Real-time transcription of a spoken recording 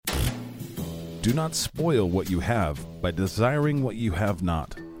Do not spoil what you have by desiring what you have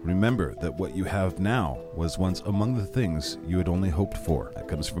not. Remember that what you have now was once among the things you had only hoped for. That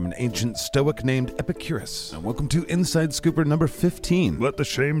comes from an ancient Stoic named Epicurus. And welcome to Inside Scooper number 15. Let the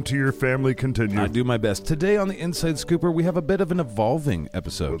shame to your family continue. I do my best. Today on the Inside Scooper, we have a bit of an evolving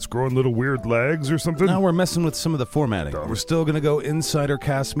episode. It's growing little weird legs or something? Now we're messing with some of the formatting. We're still going to go inside our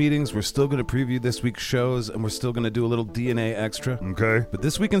cast meetings. We're still going to preview this week's shows, and we're still going to do a little DNA extra. Okay. But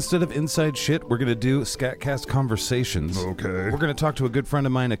this week, instead of inside shit, we're going to do SKATCAST conversations. Okay. We're going to talk to a good friend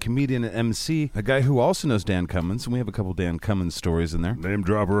of mine, a comedian and MC, a guy who also knows Dan Cummins, and we have a couple Dan Cummins stories in there. Name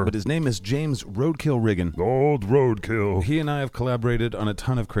dropper. But his name is James Roadkill Riggin. Old Roadkill. He and I have collaborated on a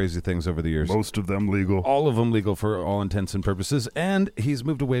ton of crazy things over the years. Most of them legal. All of them legal for all intents and purposes, and he's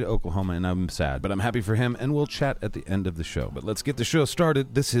moved away to Oklahoma, and I'm sad, but I'm happy for him, and we'll chat at the end of the show. But let's get the show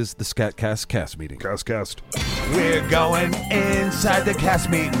started. This is the SKATCAST cast meeting. SKATCAST. We're going inside the cast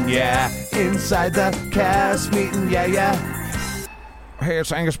meeting, yeah. Inside the cast meeting, yeah, yeah. Hey,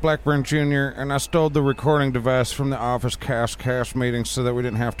 it's Angus Blackburn Jr., and I stole the recording device from the office cast meeting so that we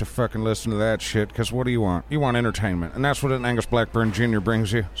didn't have to fucking listen to that shit, because what do you want? You want entertainment, and that's what an Angus Blackburn Jr.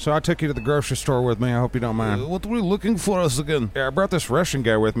 brings you. So I took you to the grocery store with me. I hope you don't mind. What were you looking for us again? Yeah, I brought this Russian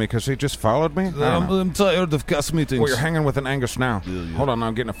guy with me because he just followed me. I'm tired of cast meetings. Well, you're hanging with an Angus now. Yeah. Hold on,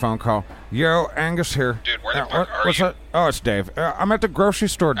 I'm getting a phone call. Yo, Angus here. Dude, where the fuck are what's you? That? Oh, it's Dave. I'm at the grocery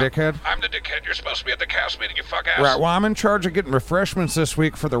store, dickhead. I'm the dickhead. You're supposed to be at the cast meeting, you fuck ass. Right, well, I'm in charge of getting refreshments this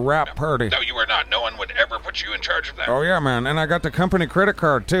week for the rap party. No, you are not. No one would ever put you in charge of that. Oh, yeah, man, and I got the company credit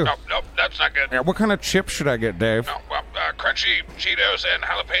card, too. Nope, that's not good. Yeah, what kind of chips should I get, Dave? No, well, crunchy Cheetos and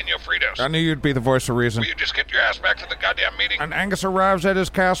jalapeno Fritos. I knew you'd be the voice of reason. Will you just get your ass back to the goddamn meeting? And Angus arrives at his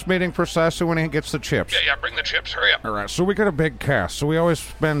cast meeting precisely when he gets the chips. Yeah, bring the chips. Hurry up. All right, so we got a big cast, so we always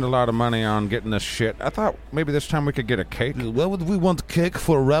spend a lot of money on getting this shit. I thought maybe this time we could get a cake. Why would we want cake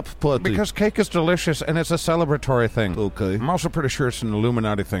for a rap party? Because cake is delicious, and it's a celebratory thing. Okay. I'm also pretty sure it's an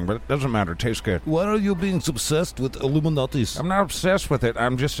Illuminati thing, but it doesn't matter. It tastes good. Why are you being obsessed with Illuminatis? I'm not obsessed with it.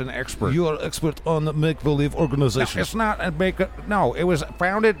 I'm just an expert. You are expert on make-believe No, organizations. it's not a No, it was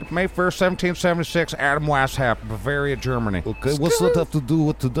founded May 1st, 1776, Adam Weishaupt, Bavaria, Germany. Okay, what's that have to do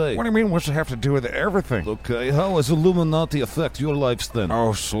with today? What do you mean, what's it have to do with everything? Okay, how does Illuminati affect your lives then?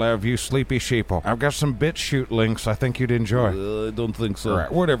 Oh, Slev, you sleepy sheeple. I've got some BitChute links I think you'd enjoy. I don't think so. All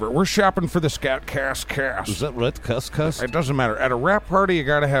right, whatever. We're shopping for the SKATCAST cast. Is that right, Cast? It doesn't matter. At a rap party, you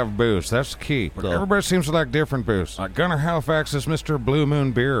gotta have booze. That's the key. But everybody seems to like different booze. Like Gunnar Halifax is Mr. Blue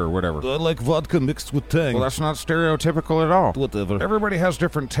Moon Beer or whatever. I like vodka mixed with tang. Well, that's not stereotypical at all. Whatever. Everybody has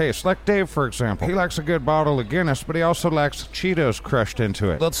different tastes. Like Dave, for example. He likes a good bottle of Guinness, but he also likes Cheetos crushed into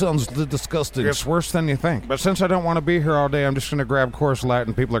it. That sounds disgusting. It's worse than you think. But since I don't want to be here all day, I'm just going to grab Coors Light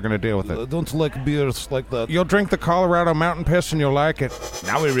and people are going to deal with I it. don't like beers like that. You'll drink the Colorado Mountain Piss and you'll like it.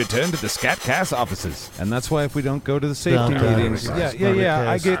 Now we return to the SKATCAST offices. And that's why if we don't go to the safety meetings... Yeah,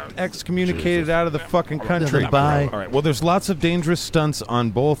 I get excommunicated out of the fucking country. Bye. All right, well, there's lots of dangerous stunts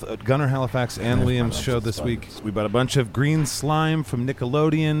on both Gunnar Halifax and Liam's show this week. We bought a bunch of green slime from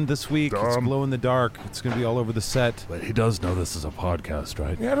Nickelodeon this week. It's glow in the dark. It's going to be all over the set. But he does know this is a podcast,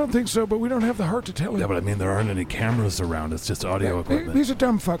 right? Yeah, I don't think so, but we don't have the heart to tell him. Yeah, but I mean, there aren't any cameras around. It's just audio equipment. He's a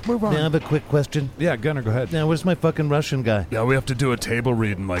dumb fuck. Move on. I have a quick question. Yeah, Gunnar, go ahead. Now, where's my fucking Russian guy? Yeah, we have to do a table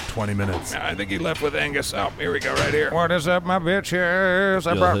read in like 20 minutes. I think he left with Angus. Oh, here we go, right here. What is up, my bitches?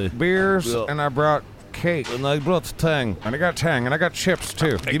 I brought hey. beers, Yeah. and I brought cake. And I brought tang. And I got tang, and I got chips,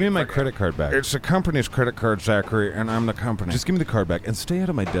 too. Give me my credit card back. It's the company's credit card, Zachary, and I'm the company. Just give me the card back, and stay out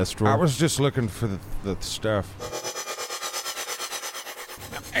of my desk drawer. I was just looking for the stuff.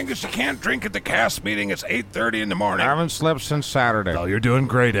 Angus, you can't drink at the cast meeting. It's 8:30 in the morning. I haven't slept since Saturday. Oh, you're doing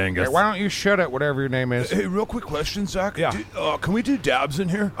great, Angus. Hey, why don't you shut it, whatever your name is? Hey, real quick question, Zach. Yeah. Can we do dabs in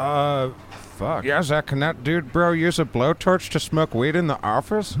here? Fuck. Yeah, Zach, can that dude, bro, use a blowtorch to smoke weed in the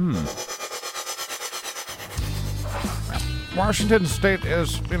office? Washington State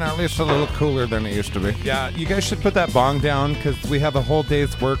is, at least a little cooler than it used to be. Yeah, you guys should put that bong down, because we have a whole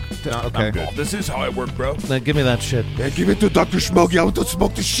day's work. Okay. I'm good. This is how I work, bro. Now, give me that shit. Hey, give it to Dr. Smokey. I want to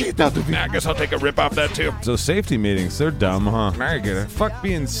smoke the shit out of it. I guess I'll take a rip off that too. So safety meetings, they're dumb, huh? Now you get it. Fuck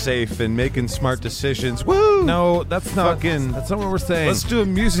being safe and making smart decisions. Woo! No, that's not that's not what we're saying. Let's do a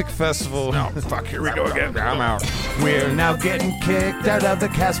music festival. No, fuck, here we go again. I'm out. We're now getting kicked out of the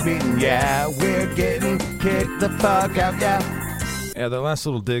cast meeting, yeah. We're getting kicked the fuck out, yeah. Yeah, the last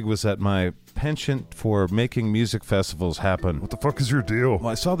little dig was at my penchant for making music festivals happen. What the fuck is your deal? Well,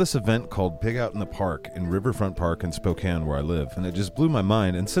 I saw this event called Pig Out in the Park in Riverfront Park in Spokane, where I live, and it just blew my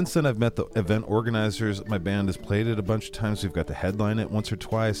mind. And since then, I've met the event organizers. My band has played it a bunch of times. We've got to headline it once or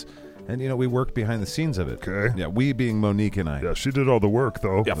twice. And, we worked behind the scenes of it. Okay. Yeah, we being Monique and I. Yeah, she did all the work,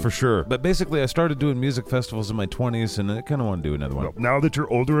 though. Yeah, for sure. But basically, I started doing music festivals in my 20s, and I kind of want to do another one. Well, now that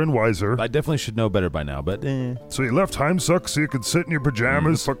you're older and wiser. I definitely should know better by now, but So you left Heimsuck so you could sit in your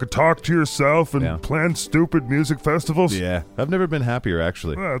pajamas, fucking talk to yourself, and plan stupid music festivals? Yeah. I've never been happier,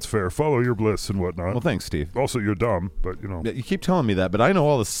 actually. Well, that's fair. Follow your bliss and whatnot. Well, thanks, Steve. Also, you're dumb, but, Yeah, you keep telling me that, but I know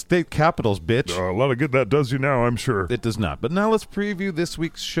all the state capitals, bitch. A lot of good that does you now, I'm sure. It does not. But now let's preview this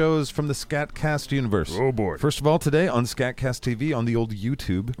week's shows from the SKATCAST universe. Oh, boy. First of all, today on SKATCAST TV on the old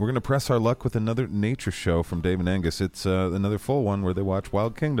YouTube, we're going to press our luck with another nature show from Dave and Angus. It's another full one where they watch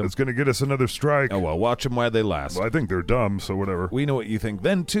Wild Kingdom. It's going to get us another strike. Oh, well, watch them while they last. Well, I think they're dumb, so whatever. We know what you think.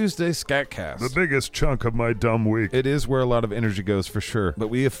 Then Tuesday, SKATCAST. The biggest chunk of my dumb week. It is where a lot of energy goes for sure. But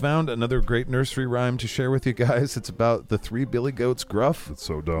we have found another great nursery rhyme to share with you guys. It's about the 3 billy goats gruff. It's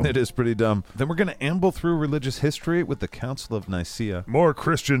so dumb. It is pretty dumb. Then we're going to amble through religious history with the Council of Nicaea. More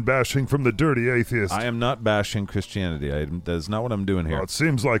Christian bashing from the dirty atheist. I am not bashing Christianity. That is not what I'm doing here. Well, it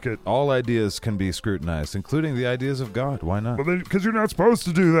seems like it. All ideas can be scrutinized, including the ideas of God. Why not? Well, then, because you're not supposed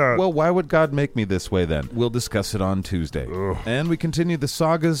to do that. Well, why would God make me this way then? We'll discuss it on Tuesday. Ugh. And we continue the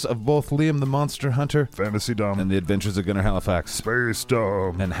sagas of both Liam the Monster Hunter Fantasy dumb. and the Adventures of Gunnar Halifax. Space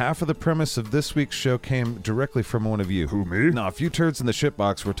dumb. And half of the premise of this week's show came directly from one of you. Who, me? No, a few turds in the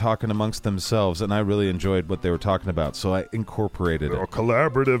shitbox were talking amongst themselves, and I really enjoyed what they were talking about, so I incorporated Oh, it.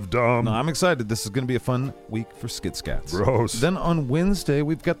 collaborative dumb. No, I'm excited. This is going to be a fun week for SKATCAST. Gross. Then on Wednesday,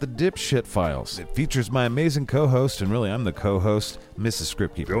 we've got the Dipshit Files. It features my amazing co-host, and really I'm the co-host, Mrs. The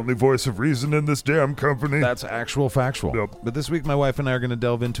Scriptkeeper. only voice of reason in this damn company. That's actual factual. Yep. But this week, my wife and I are going to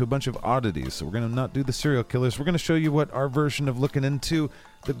delve into a bunch of oddities. So we're going to not do the serial killers. We're going to show you what our version of looking into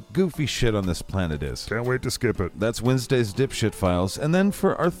the goofy shit on this planet is. Can't wait to skip it. That's Wednesday's Dipshit Files. And then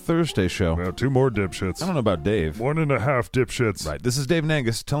for our Thursday show, Now, 2 more dipshits. I don't know about Dave. 1.5 dipshits. Right, this is Dave and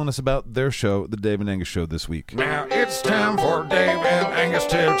Angus telling us about their show, the Dave and Angus Show this week. Now it's time for Dave and Angus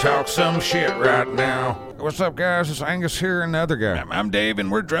to talk some shit right now. What's up, guys? It's Angus here and the other guy. I'm Dave,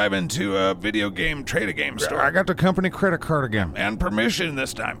 and we're driving to a video game trade-a-game store. I got the company credit card again. And permission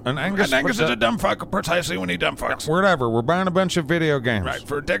this time. And Angus- is a dumb fuck precisely when he dumb fucks. Whatever, we're buying a bunch of video games. Right,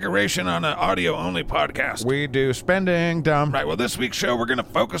 for decoration on an audio-only podcast. We do spending, dumb. Right, well, this week's show, we're going to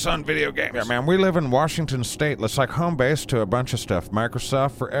focus on video games. Yeah, man, we live in Washington State. It's like home base to a bunch of stuff.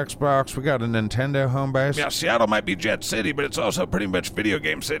 Microsoft for Xbox. We got a Nintendo home base. Yeah, Seattle might be Jet City, but it's also pretty much video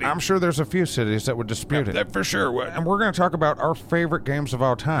game city. I'm sure there's a few cities that would dispute it. That for sure would. And we're going to talk about our favorite games of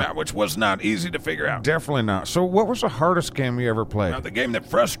all time. Yeah, which was not easy to figure out. Definitely not. So what was the hardest game you ever played? Now, the game that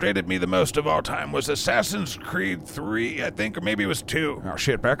frustrated me the most of all time was Assassin's Creed 3, I think, or maybe it was 2. Oh,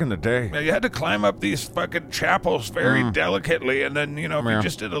 shit, back in the day. Now, you had to climb up these fucking chapels very delicately, and then, if Yeah. you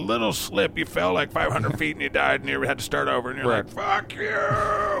just did a little slip, you fell like 500 feet and you died, and you had to start over, and you're Right. like, fuck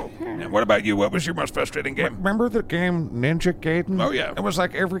you! And what about you? What was your most frustrating game? Remember the game Ninja Gaiden? Oh, yeah. It was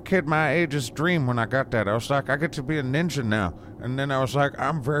like every kid my age's dream when I got that. I was like, I get to be a ninja now. And then I was like,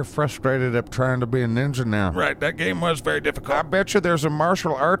 I'm very frustrated at trying to be a ninja now. Right, that game was very I difficult. bet you there's a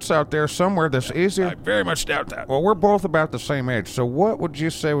martial arts out there somewhere that's easier. I very much doubt that. Well, we're both about the same age, so what would you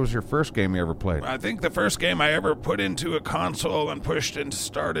say was your first game you ever played? I think the first game I ever put into a console and pushed and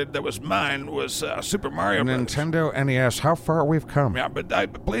started that was mine was Super Mario Bros. Nintendo NES. How far we've come. Yeah, but I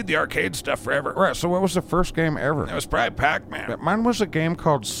played the arcade stuff forever. Right, so what was the first game ever? It was probably Pac-Man. Mine was a game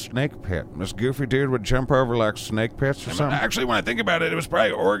called Snake Pit. This goofy dude would jump over like snake pits or something. Actually, when I think about it, it was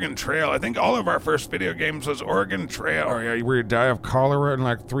probably Oregon Trail. I think all of our first video games was Oregon Trail. Oh, yeah, where you die of cholera in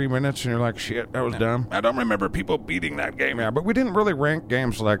like 3 minutes and you're like, shit, that was dumb. I don't remember people beating that game. Yeah, but we didn't really rank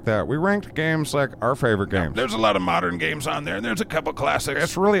games like that. We ranked games like our favorite games. There's a lot of modern games on there, and there's a couple classics.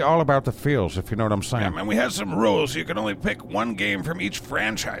 It's really all about the feels, if you know what I'm saying. And we had some rules. You could only pick one game from each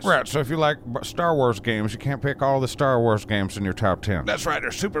franchise. Right, so if you like Star Wars games, you can't pick all the Star Wars games in your top 10. That's right,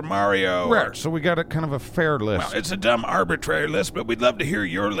 or Super Mario. Right, so we got a kind of a fair list. Well, it's a dumb, arbitrary list, but we'd love to hear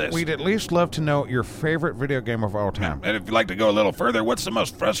your list. We'd at least love to know your favorite video game of all time. And if you'd like to go a little further, what's the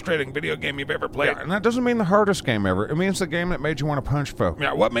most frustrating video game you've ever played? Yeah, and that doesn't mean the hardest game ever. It means the game that made you want to punch folk.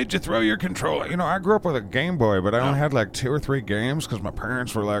 Yeah, what made you throw your controller? You know, I grew up with a Game Boy, but I only had like 2 or 3 games because my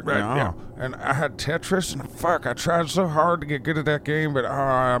parents were like, Right, no. yeah. And I had Tetris, and fuck, I tried so hard to get good at that game, but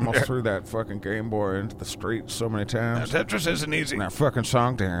I almost threw that fucking Game Boy into the street so many times. Tetris isn't easy. That fucking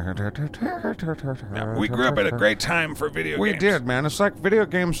song. We grew up at a great time for video We games. did, man. It's like video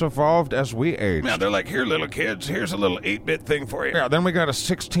games evolved as we aged. Now, they're like, here, little kids, here's a little 8-bit thing for you. Yeah, then we got a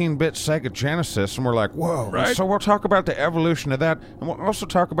 16-bit Sega Genesis, and we're like, whoa. Right. So we'll talk about the evolution of that, and we'll also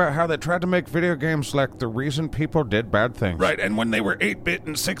talk about how they tried to make video games like the reason people did bad things. Right, and when they were 8-bit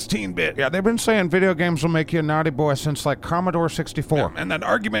and 16-bit. Yeah, they've been saying video games will make you a naughty boy since like Commodore 64. And that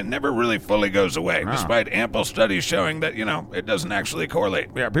argument entanglement never really fully goes away, despite ample studies showing that, it doesn't actually correlate.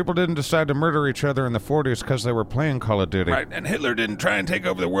 Yeah, people didn't decide to murder each other in the 40s because they were playing Call of Duty. Right, and Hitler didn't try and take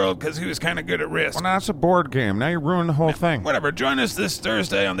over the world because he was kind of good at risk. Well, now it's a board game. Now you ruined the whole thing. Whatever, join us this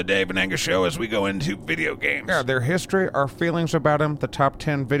Thursday on the Dave and Angus Show as we go into video games. Yeah, their history, our feelings about them, the top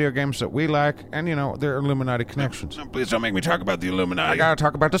 10 video games that we like, and, their Illuminati connections. No, please don't make me talk about the Illuminati. I gotta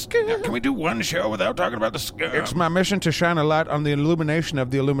talk about the scum. Yeah, can we do one show without talking about the scum? It's my mission to shine a light on the illumination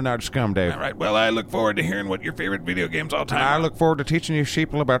of the Illuminati scum, Dave. All right, well, I look forward to hearing what your favorite video games all time I are. look forward to teaching you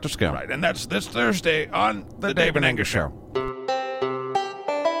sheeple about the scum. Right, and that's this Thursday on the Dave and Angus Show.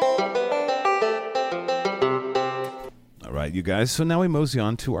 All right, you guys. So now we mosey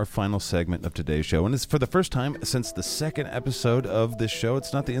on to our final segment of today's show. And it's for the first time since the second episode of this show.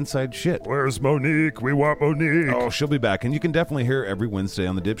 It's not the inside shit. Where's Monique? We want Monique. Oh, she'll be back. And you can definitely hear her every Wednesday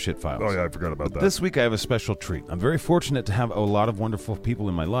on the Dipshit Files. Oh, yeah, I forgot about that. This week I have a special treat. I'm very fortunate to have a lot of wonderful people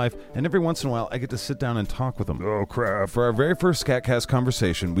in my life. And every once in a while I get to sit down and talk with them. Oh, crap. For our very first SKATCAST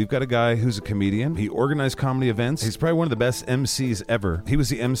conversation, we've got a guy who's a comedian. He organized comedy events. He's probably one of the best MCs ever. He was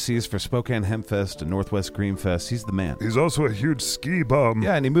the MCs for Spokane Hempfest and Northwest Greenfest. He's the man. He's also a huge ski bum.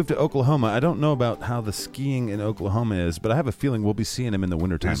 Yeah, and he moved to Oklahoma. I don't know about how the skiing in Oklahoma is, but I have a feeling we'll be seeing him in the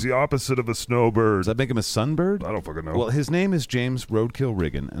wintertime. He's the opposite of a snowbird. Does that make him a sunbird? I don't fucking know. Well, his name is James Roadkill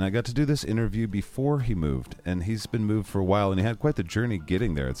Riggin, and I got to do this interview before he moved, and he's been moved for a while, and he had quite the journey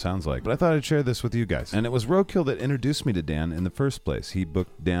getting there, it sounds like. But I thought I'd share this with you guys. And it was Roadkill that introduced me to Dan in the first place. He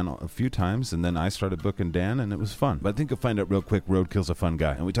booked Dan a few times, and then I started booking Dan, and it was fun. But I think you'll find out real quick, Roadkill's a fun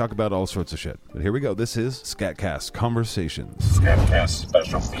guy, and we talk about all sorts of shit. But here we go. This is SKATCAST Conversations. SKATCAST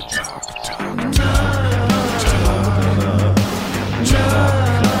special feature.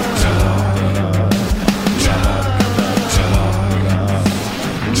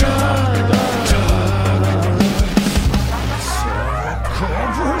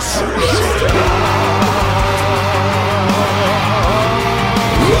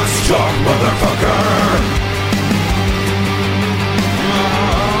 Let's talk, motherfucker.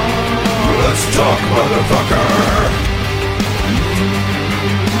 Let's talk, motherfucker.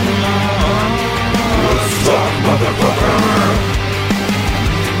 Let's talk, motherfucker.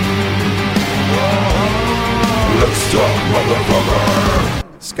 Let's talk, motherfucker.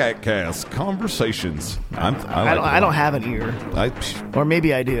 SKATCAST Conversations. I don't have an ear. Or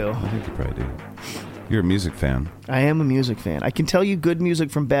maybe I do. I think you probably do. You're a music fan. I am a music fan. I can tell you good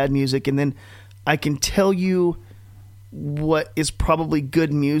music from bad music, and then I can tell you what is probably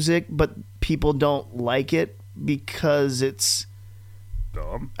good music, but people don't like it because it's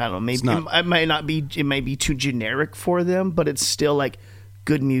Dumb. I don't know, maybe it might be too generic for them, but it's still like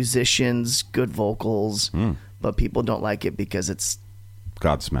good musicians, good vocals, but people don't like it because it's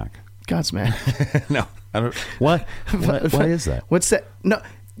Godsmack. No, I don't. What is that? What's that? No,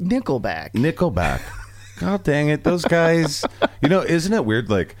 Nickelback. God dang it, those guys. Isn't it weird?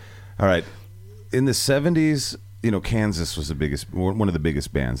 Like, all right, in the 70s, Kansas was one of the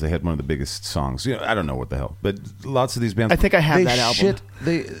biggest bands. They had one of the biggest songs. I don't know what the hell, but lots of these bands. I think I have that album.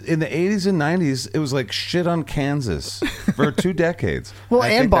 In the 80s and 90s, it was like shit on Kansas for 2 decades. Well,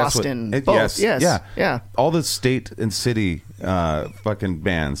 and Boston. Both. Yes. Yeah. All the state and city fucking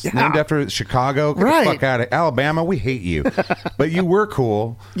bands named after Chicago. Get the fuck out of Alabama. We hate you, but you were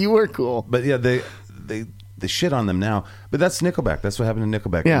cool. But yeah, they shit on them now. But that's Nickelback. That's what happened to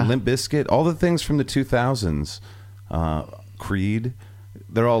Nickelback. Yeah. Limp Bizkit, all the things from the 2000s, Creed,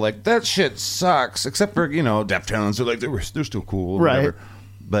 they're all like, that shit sucks. Except for, Deftones. They're like, they're still cool. Or whatever.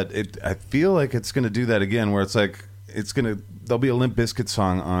 But I feel like it's going to do that again, where it's like, there'll be a Limp Bizkit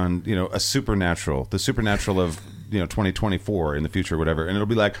song on, the Supernatural of 2024 in the future or whatever, and it'll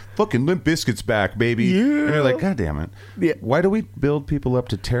be like, fucking Limp Bizkit's back, baby. Yeah. And you're like, God damn it. Yeah. Why do we build people up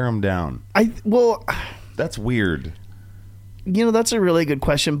to tear them down? That's weird. That's a really good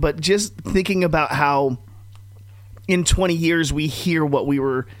question, but just thinking about how in 20 years we hear what we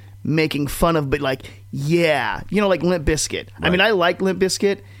were making fun of, but like like Limp Bizkit. Right. I mean, I like Limp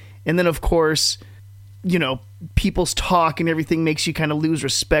Bizkit, and then of course, people's talk and everything makes you kind of lose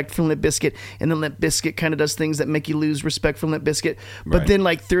respect for Limp Bizkit, and then Limp Bizkit kind of does things that make you lose respect for Limp Bizkit. But then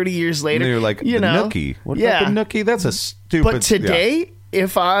like 30 years later, and you're like, the Nookie. What about the Nookie? That's a stupid... But today...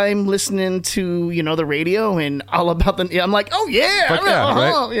 If I'm listening to, the radio and all about I'm like, oh yeah,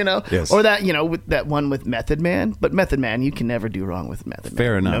 right? Yes. Or that, with that one with Method Man. But Method Man, you can never do wrong with Method Man.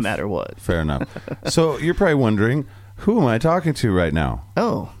 Fair enough. No matter what. Fair enough. So you're probably wondering, who am I talking to right now?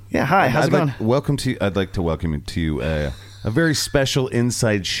 Oh, yeah. Hi, how's it going? I'd like to welcome to you a very special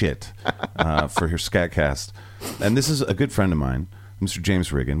inside shit for your SKATCAST. And this is a good friend of mine, Mr.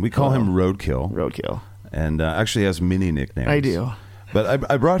 James Riggin. We call him Roadkill. Roadkill. And actually has many nicknames. I do.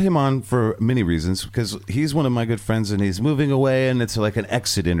 But I brought him on for many reasons, because he's one of my good friends and he's moving away, and it's like an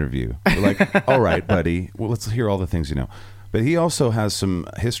exit interview. We're like, all right, buddy, well, let's hear all the things you know. But he also has some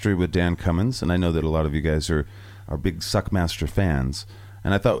history with Dan Cummins, and I know that a lot of you guys are big Suckmaster fans.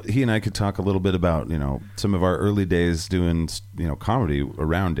 And I thought he and I could talk a little bit about, some of our early days doing, comedy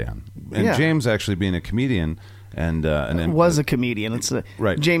around Dan. And James actually being a comedian. And was a comedian.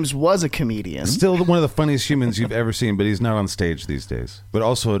 Right. James was a comedian. Still one of the funniest humans you've ever seen, but he's not on stage these days. But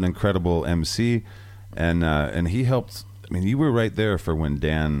also an incredible MC, and he helped. I mean, you were right there for when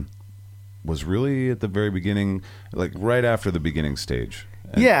Dan was really at the very beginning, like right after the beginning stage.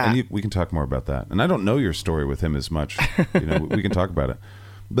 And we can talk more about that. And I don't know your story with him as much. We can talk about it.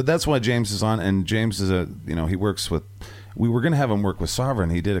 But that's why James is on. And James is he works with. We were going to have him work with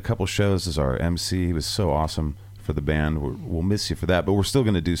Sovereign. He did a couple shows as our MC. He was so awesome for the band. We'll miss you for that. But we're still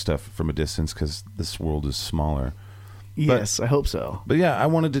going to do stuff from a distance because this world is smaller. Yes, I hope so. But yeah, I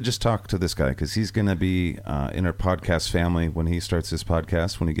wanted to just talk to this guy because he's going to be in our podcast family when he starts his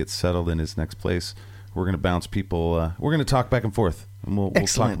podcast, when he gets settled in his next place. We're going to bounce people. We're going to talk back and forth, and we'll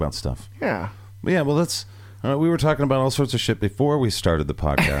talk about stuff. Yeah. But yeah, well, let's... we were talking about all sorts of shit before we started the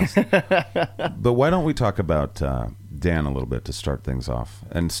podcast. But why don't we talk about Dan a little bit to start things off,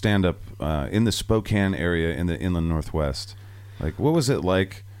 and stand up in the Spokane area in the Inland Northwest? Like, what was it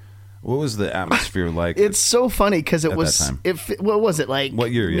like? What was the atmosphere like? It's so funny because it was... that time? What was it like?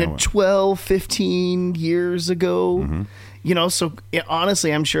 What year? Yeah, 12, 15 years ago. Mm-hmm. So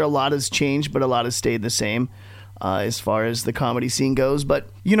honestly, I'm sure a lot has changed, but a lot has stayed the same. As far as the comedy scene goes. But,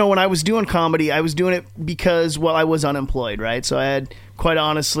 when I was doing comedy, I was doing it because, I was unemployed, right? So I had, quite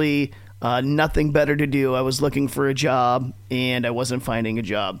honestly, nothing better to do. I was looking for a job, and I wasn't finding a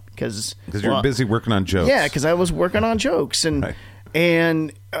job. Because you were busy working on jokes. Yeah, because I was working on jokes. And, right.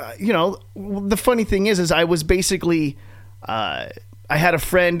 The funny thing is I was basically, I had a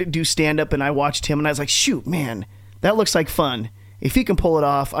friend do stand-up, and I watched him, and I was like, shoot, man, that looks like fun. If he can pull it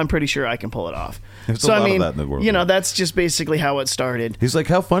off, I'm pretty sure I can pull it off. There's a lot of that in the world. That's just basically how it started. He's like,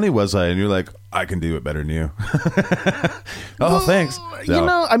 how funny was I? And you're like, I can do it better than you. Thanks.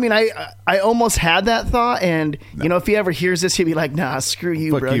 No. I almost had that thought, and, if he ever hears this, he'd be like, nah, screw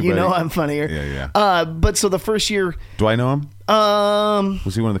you, fuck bro. You know I'm funnier. Yeah. But so the first year... Do I know him?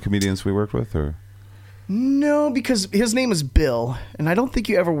 Was he one of the comedians we worked with, or... No, because his name is Bill, and I don't think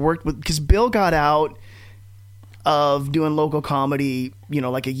you ever worked with... Because Bill got out of doing local comedy,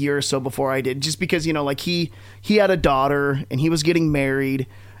 like a year or so before I did, just because, he had a daughter and he was getting married.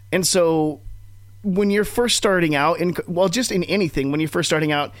 And so when you're first starting out just in anything, when you're first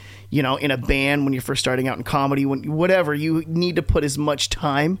starting out, in a band, when you're first starting out in comedy, whatever, you need to put as much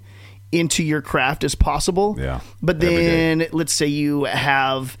time into your craft as possible. Yeah. But then let's say you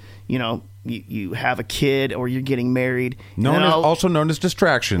have, you have a kid or you're getting married. Also known as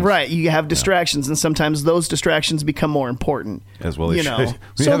distractions. Right. You have distractions, and sometimes those distractions become more important. As well as when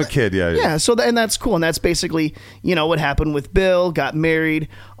you have a kid, yeah. Yeah, and that's cool. And that's basically, what happened with Bill, got married,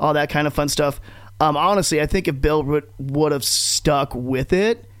 all that kind of fun stuff. Honestly, I think if Bill would have stuck with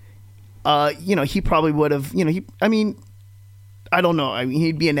it, he probably would have, I don't know.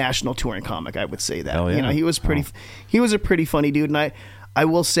 He'd be a national touring comic, I would say that. Hell yeah. He was a pretty funny dude, and I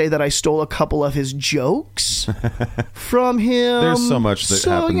will say that I stole a couple of his jokes from him. There's so much that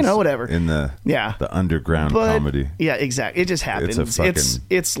happens whatever. in the underground comedy. Yeah, exactly. It just happens.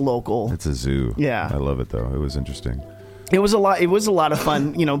 It's local. It's a zoo. Yeah. I love it, though. It was interesting. It was a lot of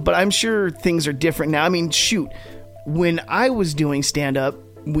fun, but I'm sure things are different now. I mean, shoot, when I was doing stand-up,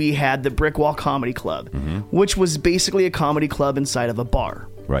 we had the Brick Wall Comedy Club, which was basically a comedy club inside of a bar.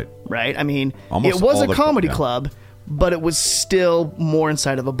 Right. Right? I mean, almost it was a comedy club, but it was still more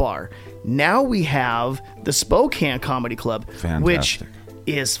inside of a bar. Now we have the Spokane Comedy Club, which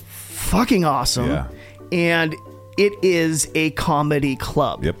is fucking awesome. Yeah. And it is a comedy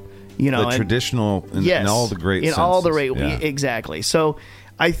club. Yep. The traditional in all the great senses. All the exactly. So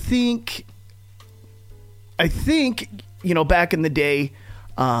I think back in the day,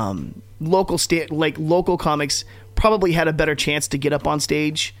 local comics probably had a better chance to get up on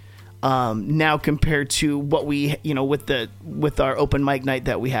stage now compared to what we with our open mic night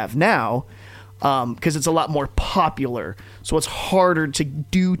that we have now, because it's a lot more popular, so it's harder to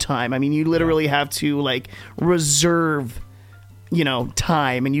do time. I mean, you literally have to reserve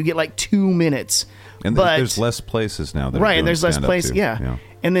time, and you get 2 minutes. And there's less places now. Right, there's less places. Yeah.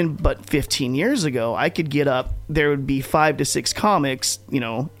 And then, but 15 years ago, I could get up, there would be 5 to 6 comics,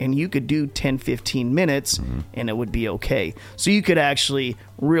 and you could do 10, 15 minutes, and it would be okay. So you could actually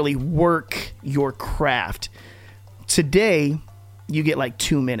really work your craft. Today, you get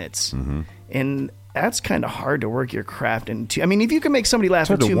 2 minutes. And that's kind of hard to work your craft into. I mean, if you can make somebody laugh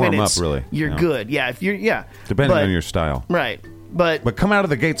for 2 minutes, up, really, you're good. Yeah, if you're depending on your style, right? But come out of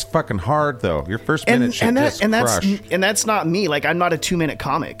the gates fucking hard though. Your first minute should just crush. And that's not me. Like, I'm not a 2-minute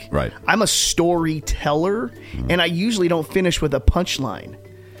comic. Right. I'm a storyteller, and I usually don't finish with a punchline.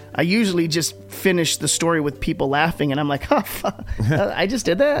 I usually just finish the story with people laughing, and I'm like, I just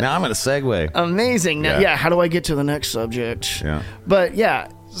did that. Now I'm going to segue. Amazing. Now, how do I get to the next subject? Yeah. But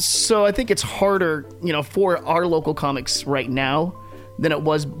so I think it's harder, for our local comics right now than it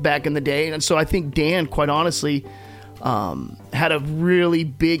was back in the day. And so I think Dan, quite honestly, had a really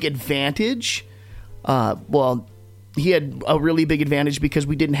big advantage. He had a really big advantage because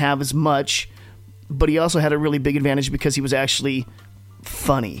we didn't have as much, but he also had a really big advantage because he was actually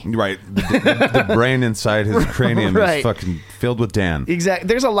funny. Right. The brain inside his cranium is fucking filled with Dan. Exactly.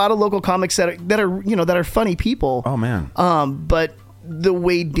 There's a lot of local comics that are funny people. Oh man. But the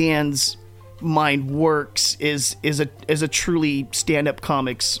way Dan's mind works is a truly stand-up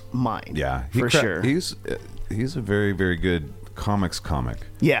comics mind. Yeah, for sure. He's a very, very good comic.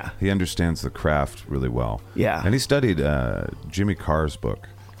 Yeah. He understands the craft really well. Yeah. And he studied Jimmy Carr's book.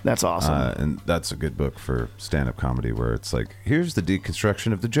 That's awesome. And that's a good book for stand-up comedy, where it's like, here's the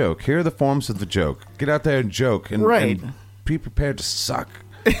deconstruction of the joke. Here are the forms of the joke. Get out there and joke. And, and be prepared to suck.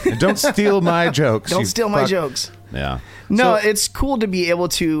 And don't steal my jokes. Don't steal my jokes. Yeah. No, it's cool to be able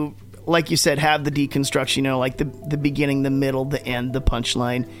to, like you said, have the deconstruction, like the beginning, the middle, the end, the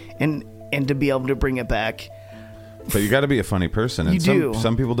punchline, and to be able to bring it back. But you got to be a funny person. And you do.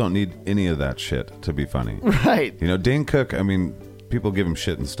 Some people don't need any of that shit to be funny. Right. Dane Cook, I mean, people give him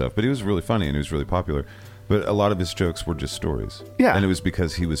shit and stuff, but he was really funny and he was really popular. But a lot of his jokes were just stories. Yeah. And it was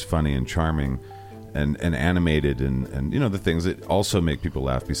because he was funny and charming and animated and the things that also make people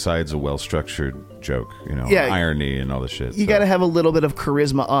laugh besides a well-structured joke, irony and all the shit. You got to have a little bit of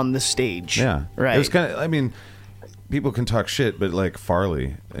charisma on the stage. Yeah. Right. It was kind of, I mean, people can talk shit, but like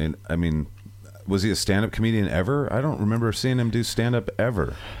Farley, and I mean, was he a stand-up comedian ever? I don't remember seeing him do stand-up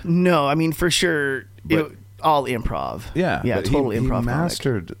ever. No, I mean, for sure, all improv. Yeah, total improv. He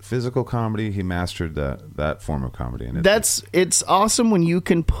mastered physical comedy. He mastered that form of comedy, and it's awesome when you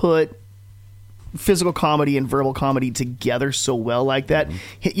can put physical comedy and verbal comedy together so well like that.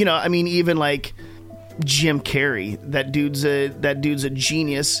 Mm-hmm. I mean, even like Jim Carrey, that dude's a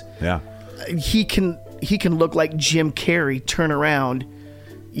genius. Yeah, he can look like Jim Carrey, turn around,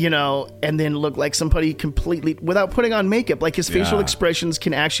 and then look like somebody completely without putting on makeup. Like his facial expressions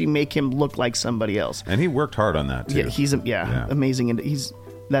can actually make him look like somebody else. And he worked hard on that too. Yeah, he's amazing, and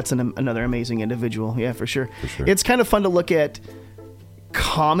that's another amazing individual. Yeah, for sure. It's kind of fun to look at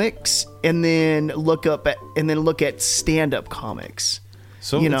comics and then look at stand-up comics.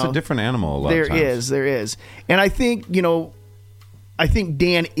 So it's a different animal. A lot of times. There is, and I think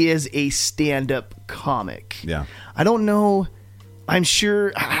Dan is a stand-up comic. Yeah, I don't know. I'm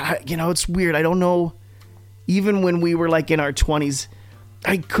sure, it's weird. I don't know. Even when we were like in our 20s,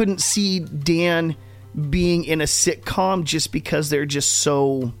 I couldn't see Dan being in a sitcom just because they're just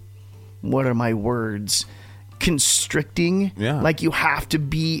so, what are my words, constricting. Yeah. Like you have to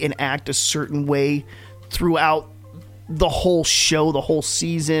be and act a certain way throughout the whole show, the whole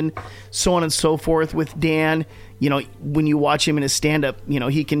season, so on and so forth. With Dan, when you watch him in his stand-up,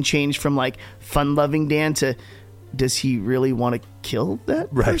 he can change from like fun-loving Dan to, does he really want to kill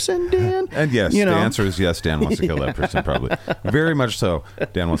that person, Dan? And yes, the answer is yes, Dan wants to kill that person, probably. Very much so,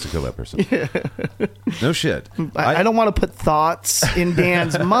 Dan wants to kill that person. Yeah. No shit. I don't want to put thoughts in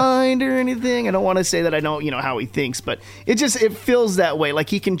Dan's mind or anything. I don't want to say that I know, how he thinks, but it feels that way. Like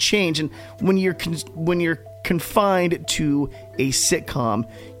he can change. And when you're confined to a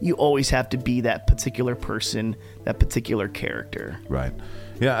sitcom, you always have to be that particular person, that particular character. Right.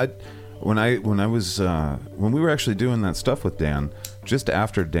 Yeah. When we were actually doing that stuff with Dan, just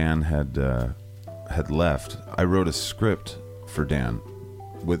after Dan had left, I wrote a script for Dan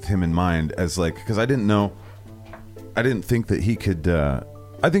with him in mind, as like, because I didn't think that he could.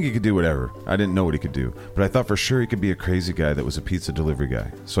 I think he could do whatever. I didn't know what he could do, but I thought for sure he could be a crazy guy that was a pizza delivery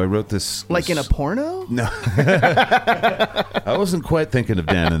guy. So I wrote this, in a porno. No, I wasn't quite thinking of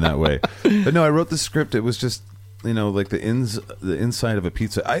Dan in that way, but no, I wrote this script. It was just, like the inside of a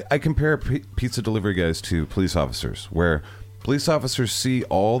pizza. I compare pizza delivery guys to police officers, where police officers see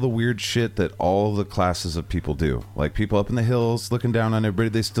all the weird shit that all the classes of people do. Like people up in the hills looking down on everybody.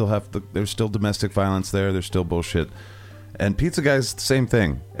 There's still domestic violence there. There's still bullshit. And pizza guys, same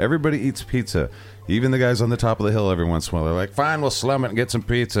thing. Everybody eats pizza. Even the guys on the top of the hill every once in a while, they're like, fine, we'll slum it and get some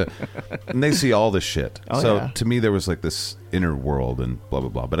pizza. And they see all this shit. To me, there was like this inner world and blah, blah,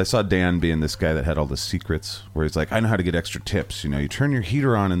 blah. But I saw Dan being this guy that had all the secrets where he's like, I know how to get extra tips. You know, you turn your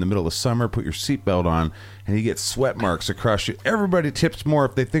heater on in the middle of summer, put your seatbelt on, and you get sweat marks across you. Everybody tips more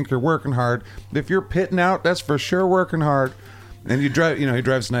if they think you're working hard. If you're pitting out, that's for sure working hard. And you drive, you know, he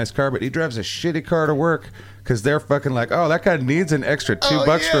drives a nice car, but he drives a shitty car to work because they're fucking like, oh, that guy needs an extra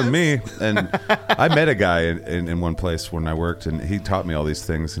 $2 from me. And I met a guy in one place when I worked, and he taught me all these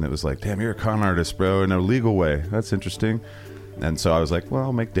things. And it was like, damn, you're a con artist, bro, in a legal way. That's interesting. And so I was like, well,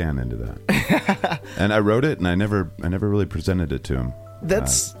 I'll make Dan into that. And I wrote it, and I never really presented it to him.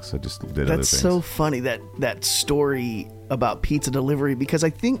 So I just did other things. That's so funny, that story about pizza delivery, because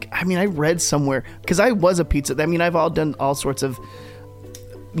I read somewhere, because I was a pizza, I've done all sorts of,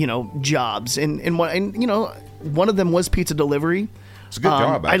 jobs, and one of them was pizza delivery. It's a good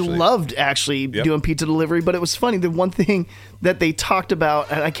job, actually. I loved doing pizza delivery, but it was funny. The one thing that they talked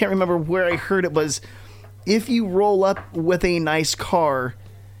about, and I can't remember where I heard it, was if you roll up with a nice car,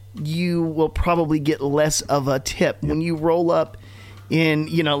 you will probably get less of a tip. When you roll up in,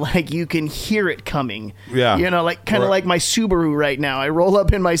 you can hear it coming. Yeah. Like my Subaru right now. I roll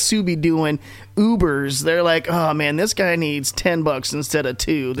up in my Subi doing Ubers. They're like, oh man, this guy needs $10 instead of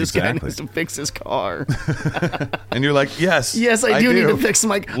 $2. This guy needs to fix his car. And you're like, yes. Yes, I do need to fix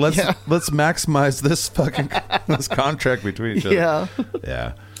my car. Let's maximize this fucking this contract between each other. Yeah.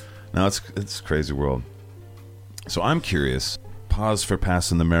 Yeah. No, it's a crazy world. So I'm curious. Pause for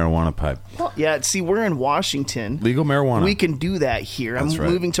passing the marijuana pipe. Well, yeah, see, we're in Washington. Legal marijuana. We can do that here. I'm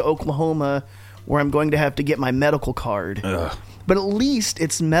moving to Oklahoma, where I'm going to have to get my medical card. Ugh. But at least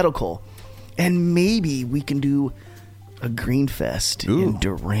it's medical. And maybe we can do a Green Fest in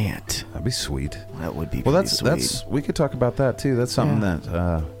Durant. That'd be sweet. That would be sweet. We could talk about that, too. That's something that...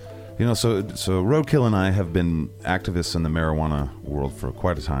 so Roadkill and I have been activists in the marijuana world for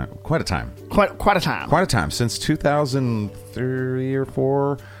quite a time. Since 2003 or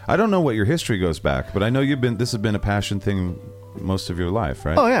 4. I don't know what your history goes back, but I know this has been a passion thing most of your life,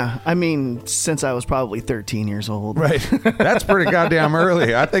 right? Oh, yeah. Since I was probably 13 years old. Right. That's pretty goddamn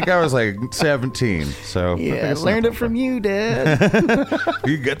early. I think I was like 17. So yeah, I learned it from you, Dad.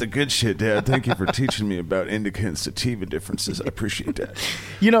 You got the good shit, Dad. Thank you for teaching me about indica and sativa differences. I appreciate that.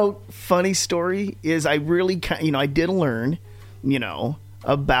 Funny story is I really, I did learn,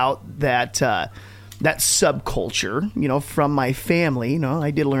 about that subculture, from my family.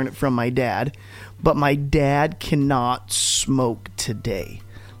 I did learn it from my dad. But my dad cannot smoke today.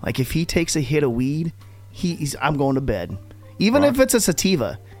 Like, if he takes a hit of weed, I'm going to bed. Even if it's a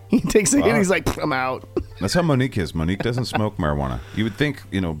sativa. He takes a hit, he's like, I'm out. That's how Monique is. Monique doesn't smoke marijuana. You would think,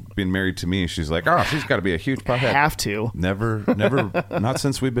 being married to me, she's like, oh, she's got to be a huge pothead. Have to. Never, not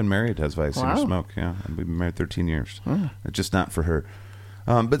since we've been married has I seen her smoke. Yeah, we've been married 13 years. It's just not for her.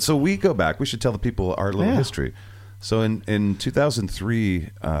 But so we go back. We should tell the people our little history. So in 2003,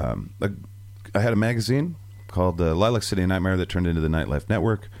 I had a magazine called Lilac City Nightmare that turned into the Nightlife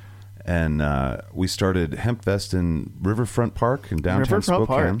Network, and we started Hempfest in Riverfront Park in downtown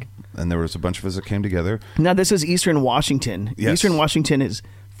Spokane. And there was a bunch of us that came together. Now, this is Eastern Washington. Yes. Eastern Washington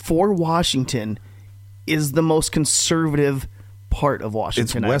is the most conservative part of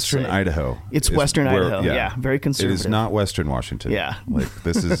Washington. It's Western Idaho. It's Western Idaho. Yeah, very conservative. It is not Western Washington. Yeah. Like,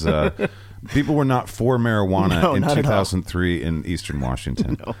 this is... people were not for marijuana in 2003 in Eastern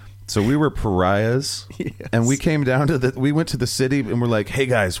Washington. No. So we were pariahs, and we came down to we went to the city, and we're like, hey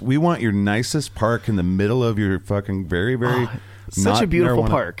guys, we want your nicest park in the middle of your fucking very, very... such a beautiful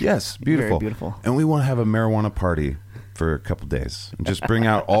park. Yes, beautiful. Very beautiful. And we want to have a marijuana party for a couple days, and just bring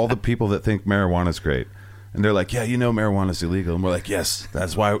out all the people that think marijuana is great. And they're like, yeah, marijuana is illegal. And we're like, yes,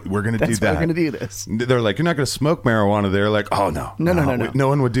 that's why we're going to do that. That's why we're going to do this. They're like, you're not going to smoke marijuana. They're like, oh, no. No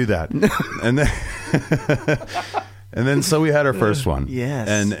one would do that. And then... And then so we had our first one. Yes.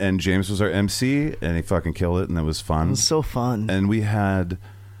 And James was our MC, and he fucking killed it, and it was fun. It was so fun. And we had...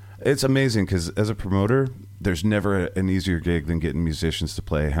 It's amazing, because as a promoter, there's never an easier gig than getting musicians to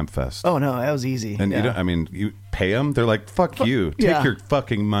play Hempfest. Oh, no, that was easy. And you pay them, they're like, fuck you. Take your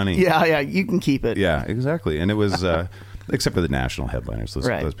fucking money. Yeah, you can keep it. Yeah, exactly. And it was... except for the national headliners,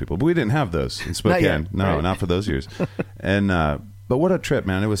 those people. But we didn't have those in Spokane. Not for those years. And but what a trip,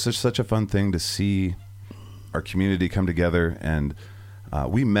 man. It was such a fun thing to see... our community come together, and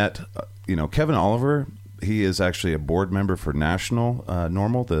we met, Kevin Oliver. He is actually a board member for National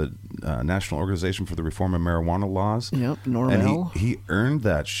NORML, the National Organization for the Reform of Marijuana Laws. Yep, NORML. And he earned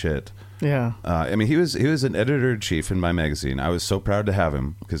that shit Yeah. I mean, he was an editor-in-chief in my magazine. I was so proud to have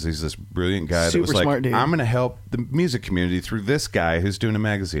him because he's this brilliant guy that was Super like, smart dude. I'm going to help the music community through this guy who's doing a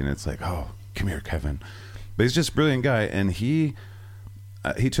magazine. And it's like, oh, come here, Kevin. But he's just a brilliant guy, and he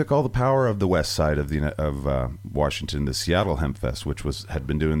took all the power of the west side of Washington, the Seattle Hemp Fest, which had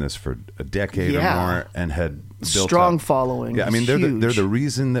been doing this for a decade or more, and had built strong up. following. Yeah, I mean, they're the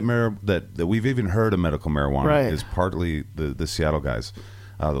reason that we've even heard of medical marijuana Right. is partly the Seattle guys,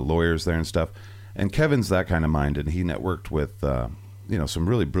 the lawyers there and stuff. And Kevin's that kind of mind, and he networked with some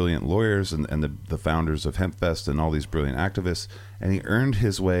really brilliant lawyers and the founders of Hemp Fest and all these brilliant activists, and he earned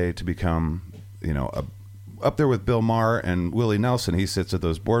his way to become up there with Bill Maher and Willie Nelson. He sits at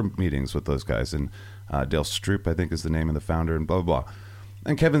those board meetings with those guys, and Dale Stroop, I think, is the name of the founder, and blah, blah, blah.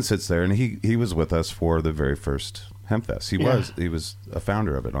 And Kevin sits there, and he was with us for the very first Hemp Fest. He was a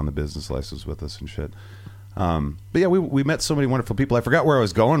founder of it on the business license with us and shit. But yeah, we met so many wonderful people. I forgot where I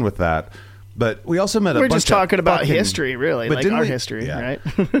was going with that. But we also met We're a bunch just talking of about history, really, like our history, right?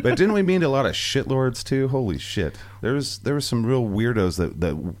 But didn't we meet a lot of shitlords too? Holy shit! There was some real weirdos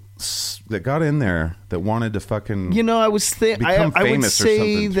that got in there that wanted to fucking I was I would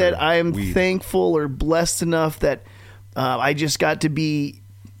say that I am thankful or blessed enough that I just got to be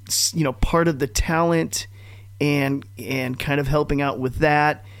part of the talent and kind of helping out with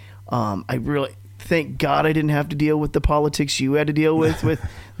that. I really thank God I didn't have to deal with the politics you had to deal with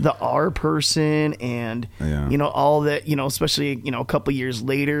the R person and all that, especially a couple years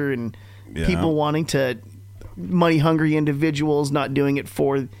later, and people wanting to money hungry individuals not doing it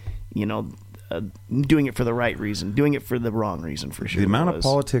for doing it for the right reason, doing it for the wrong reason, for sure. The amount of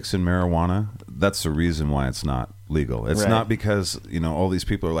politics in marijuana, that's the reason why it's not legal. It's not because, all these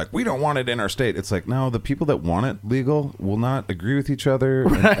people are like, we don't want it in our state. It's like, no, the people that want it legal will not agree with each other.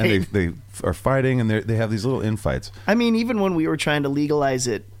 And they are fighting, and they have these little infights. I mean, even when we were trying to legalize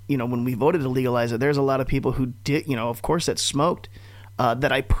it, when we voted to legalize it, there's a lot of people who did, of course, that smoked.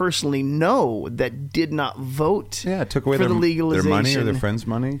 That I personally know that did not vote. Yeah, it took away for the legalization. Their money or their friends'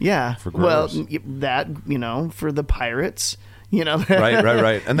 money. Yeah, for growers. For the pirates.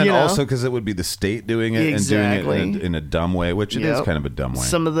 Right. And then also because it would be the state doing it exactly. and doing it in a dumb way, which it is kind of a dumb way.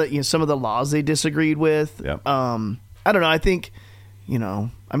 Some of the laws they disagreed with. Yep. I don't know. I think,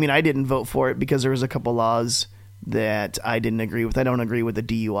 I didn't vote for it because there was a couple laws that I didn't agree with. I don't agree with the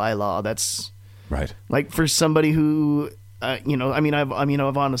DUI law. That's right. Like for somebody who.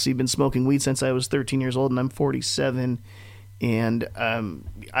 I've honestly been smoking weed since I was 13 years old, and I'm 47, and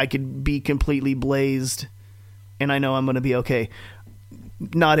I could be completely blazed, and I know I'm going to be okay.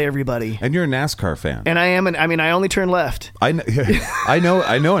 Not everybody. And you're a NASCAR fan, and I am. I only turn left. I know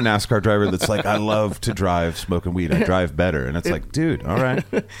a NASCAR driver that's like, I love to drive smoking weed. I drive better, and it's like, dude, all right,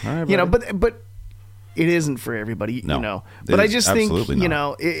 buddy. But it isn't for everybody. No, but I just think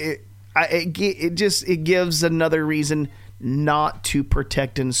not. it gives another reason not to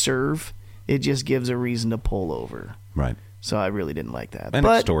protect and serve. It just gives a reason to pull over. Right. So I really didn't like that. And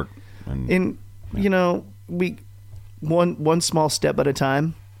extort. We one small step at a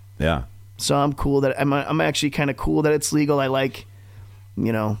time. Yeah. So I'm cool that I'm actually kind of cool that it's legal. I like,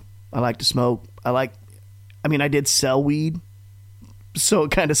 I like to smoke. I did sell weed. So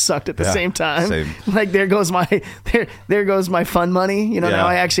it kind of sucked at the same time. Same. Like there goes my fun money. Now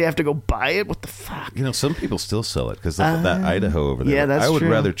I actually have to go buy it. What the fuck? Some people still sell it because that Idaho over there. Yeah, that's I would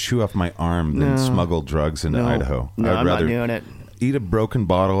true. rather chew off my arm than smuggle drugs into Idaho. No, I'd I'm rather not doing it. Eat a broken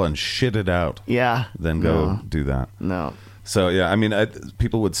bottle and shit it out. Yeah. Than go do that. No. So yeah,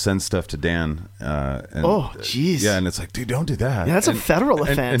 people would send stuff to Dan. Oh, jeez. Yeah, and it's like, dude, don't do that. Yeah, that's a federal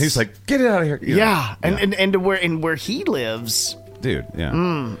offense. And he's like, get it out of here. And where he lives. Dude, yeah.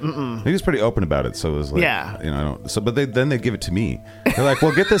 He was pretty open about it, so it was like, but then they give it to me. They're like,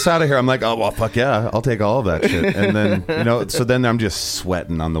 well, get this out of here. I'm like, oh, well, fuck yeah, I'll take all of that shit. And then, so then I'm just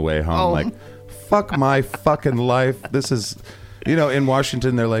sweating on the way home, like, fuck my fucking life. This is, in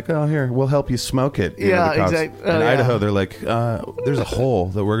Washington, they're like, oh, here, we'll help you smoke it. Exactly. In Idaho, they're like, there's a hole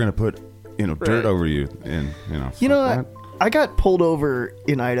that we're going to put, dirt over you. And, I got pulled over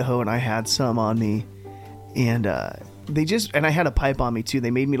in Idaho, and I had some on me, and and I had a pipe on me too.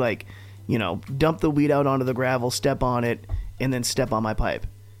 They made me dump the weed out onto the gravel, step on it, and then step on my pipe.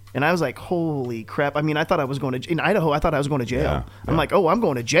 And I was like, holy crap. I thought I was going to, in Idaho, I thought I was going to jail. Yeah. I'm like, oh, I'm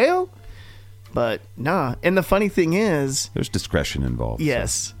going to jail? But nah. And the funny thing is, there's discretion involved.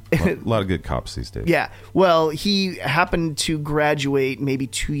 Yes. So. A lot of good cops these days. Yeah. Well, he happened to graduate maybe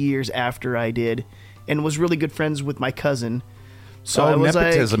 2 years after I did and was really good friends with my cousin. So I was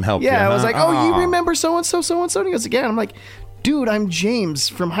nepotism helped you, I was like, oh, you Aw. remember so-and-so, so-and-so? And he goes, yeah. I'm like, dude, I'm James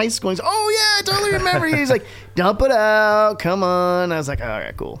from high school. He's, oh, yeah, I totally remember you. He's like, dump it out. Come on. I was like, all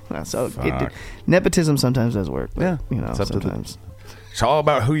right, cool. So nepotism sometimes does work. But, sometimes. It's all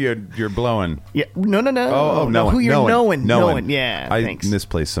about who you're blowing. Yeah. No. Oh, no. Who you're knowing. Knowing. Yeah. I thanks.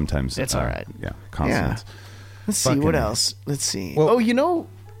 misplace sometimes. It's all right. Yeah. Consonants. Yeah. Let's see. What else? Let's see. Well,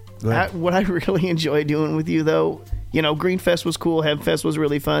 what I really enjoy doing with you, though, Greenfest was cool. Hempfest was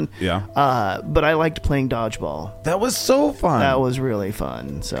really fun. Yeah. But I liked playing dodgeball. That was so fun. That was really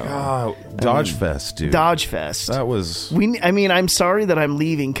fun. So Dodge Fest, dude. Dodge Fest. That was. I'm sorry that I'm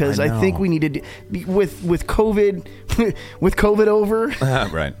leaving because I think we need to with COVID, with COVID over.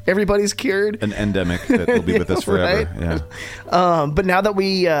 Right. Everybody's cured. An endemic that will be with us forever. Right? Yeah. But now that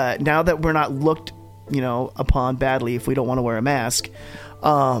we're not looked, upon badly if we don't want to wear a mask. You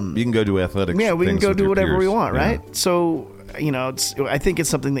can go do athletics. Yeah, we can go do whatever we want, right? Yeah. So, I think it's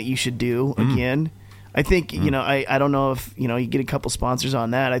something that you should do again. I think, I don't know if, you get a couple sponsors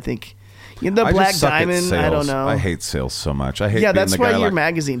on that. I think the Black Diamond, I don't know. I hate sales so much. I hate Yeah, being that's the guy why your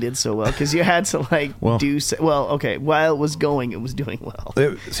magazine did so well because you had to while it was going, it was doing well.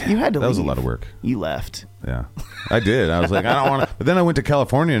 You had to leave. That was a lot of work. You left. Yeah, I did. I was like, I don't want to. But then I went to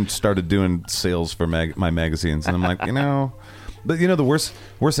California and started doing sales for my magazines. And I'm like, But the worst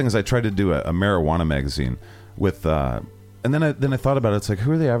thing is I tried to do a marijuana magazine with, and then I thought about it. It's like,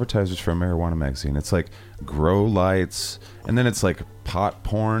 who are the advertisers for a marijuana magazine? It's like grow lights, and then it's like pot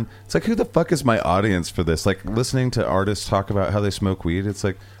porn. It's like, who the fuck is my audience for this? Like listening to artists talk about how they smoke weed. It's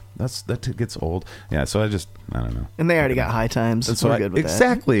like that gets old. Yeah, so I don't know. And they already got High Times. And so we're good with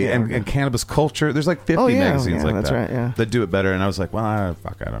exactly, that. and cannabis culture. There's like 50 magazines like that's that right, yeah. that do it better. And I was like, well, I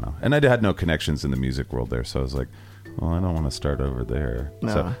don't know. And I had no connections in the music world there, so I was like, well, I don't want to start over there.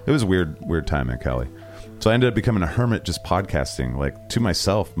 No. So it was a weird time in Cali. So I ended up becoming a hermit, just podcasting, like to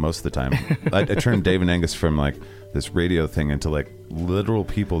myself most of the time. I turned Dave and Angus from like this radio thing into like literal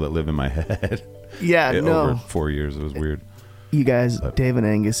people that live in my head. Yeah, Over 4 years, it was weird. You guys, Dave and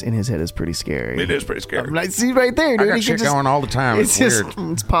Angus in his head is pretty scary. It is pretty scary. I see right there, dude. I got shit going all the time. It's weird.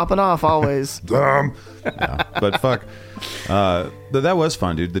 It's popping off always. Yeah, but fuck. That was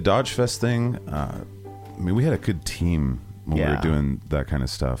fun, dude. The Dodge Fest thing. We had a good team when we were doing that kind of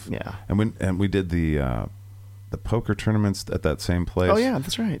stuff. Yeah, and we did the poker tournaments at that same place. Oh yeah,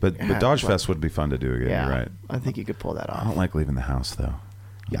 that's right. But Dodge Fest would be fun to do again. Yeah, you're right. I think you could pull that off. I don't like leaving the house though.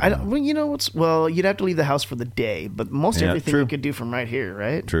 Yeah, you'd have to leave the house for the day, but most everything you could do from right here,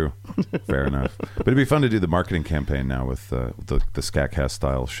 right? True, fair enough. But it'd be fun to do the marketing campaign now with the SKATCAST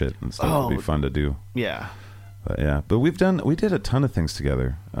style shit and stuff. Oh, it'd be fun to do. Yeah, but we did a ton of things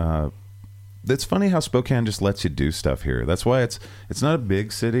together. It's funny how Spokane just lets you do stuff here. That's why it's not a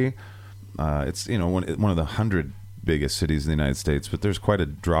big city. It's one of the 100 biggest cities in the United States, but there's quite a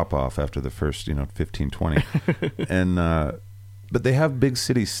drop off after the first 15, 20, and. But they have big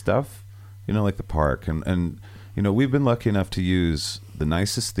city stuff, like the park. And we've been lucky enough to use the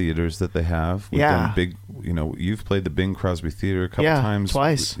nicest theaters that they have. We've done big, you've played the Bing Crosby Theater a couple times.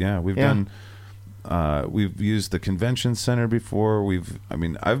 Twice. We've done, we've used the convention center before.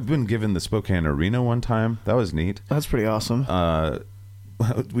 I've been given the Spokane Arena one time. That was neat. That's pretty awesome.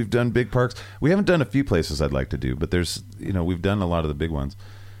 We've done big parks. We haven't done a few places I'd like to do, but there's, we've done a lot of the big ones.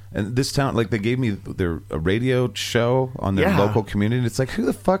 And this town, like they gave me a radio show on their local community. It's like, who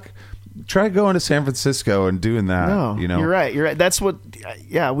the fuck? Try going to San Francisco and doing that. No, you're right. That's what.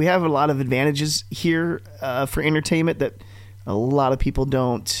 Yeah, we have a lot of advantages here for entertainment that a lot of people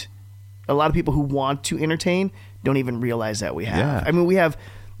don't. A lot of people who want to entertain don't even realize that we have. Yeah. We have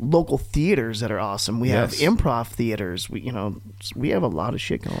local theaters that are awesome. We have improv theaters. We have a lot of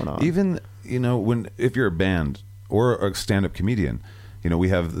shit going on. Even if you're a band or a stand-up comedian. We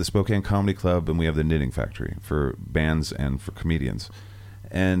have the Spokane Comedy Club and we have the Knitting Factory for bands and for comedians.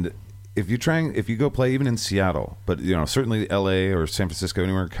 And if you go play even in Seattle, but certainly LA or San Francisco,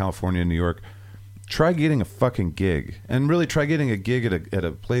 anywhere in California, New York, try getting a fucking gig and really try getting a gig at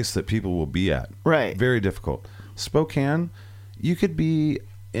a place that people will be at. Right. Very difficult. Spokane, you could be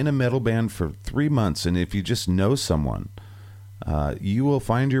in a metal band for 3 months, and if you just know someone, you will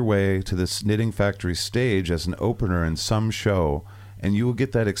find your way to this Knitting Factory stage as an opener in some show. And you will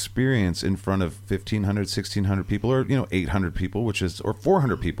get that experience in front of 1,500, 1,600 people, or 800 people, or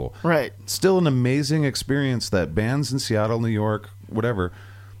 400 people. Right. Still an amazing experience that bands in Seattle, New York, whatever,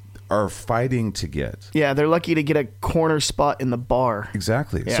 are fighting to get. Yeah, they're lucky to get a corner spot in the bar.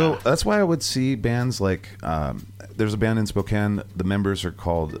 Exactly. Yeah. So that's why I would see bands like there's a band in Spokane. The members are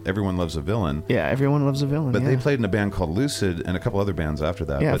called Everyone Loves a Villain. Yeah, Everyone Loves a Villain. But they played in a band called Lucid and a couple other bands after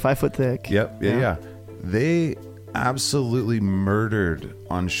that. Yeah, but, 5 Foot Thick. Yep. Yeah. They absolutely murdered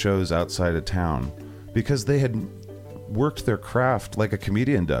on shows outside of town because they had worked their craft like a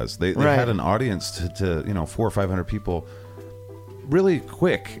comedian does. They had an audience to 400 or 500 people really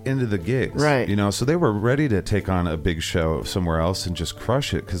quick into the gigs, right? So they were ready to take on a big show somewhere else and just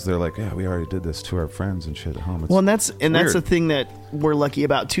crush it because they're like, yeah, we already did this to our friends and shit at home. And that's the thing that we're lucky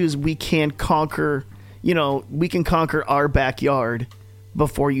about too, is we can conquer our backyard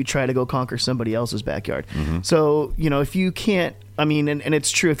before you try to go conquer somebody else's backyard. Mm-hmm. So if you can't, and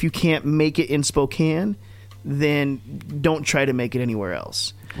it's true, if you can't make it in Spokane, then don't try to make it anywhere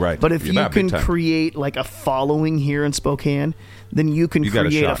else. Right. But if you can create like a following here in Spokane, then you can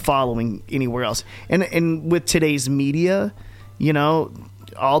create a following anywhere else. And with today's media,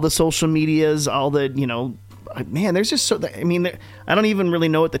 all the social medias, all the, man, there's just I don't even really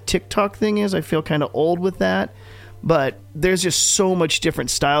know what the TikTok thing is. I feel kind of old with that. But there's just so much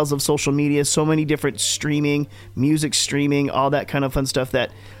different styles of social media, so many different streaming, music streaming, all that kind of fun stuff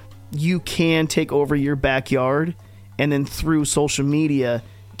that you can take over your backyard and then through social media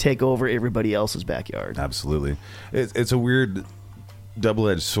take over everybody else's backyard. Absolutely. It's a weird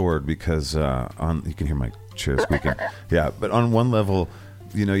double-edged sword because you can hear my chair squeaking. Yeah, but on one level,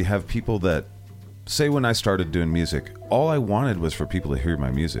 you have people that say when I started doing music, all I wanted was for people to hear my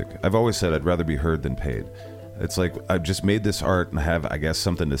music. I've always said I'd rather be heard than paid. It's like I've just made this art and I have, I guess,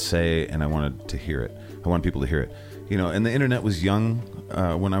 something to say and I wanted to hear it. I want people to hear it. And the internet was young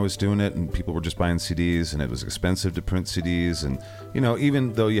when I was doing it, and people were just buying CDs, and it was expensive to print CDs, and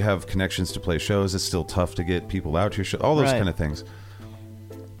even though you have connections to play shows, it's still tough to get people out to your show, all those kind of things.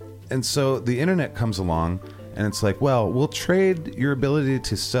 And so the internet comes along, and it's like, well, we'll trade your ability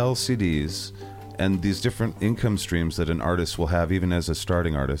to sell CDs and these different income streams that an artist will have, even as a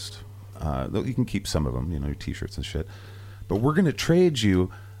starting artist. Though you can keep some of them, your T-shirts and shit, but we're going to trade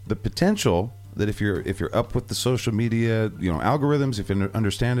you the potential that if you're up with the social media, algorithms, if you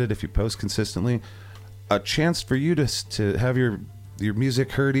understand it, if you post consistently, a chance for you to have your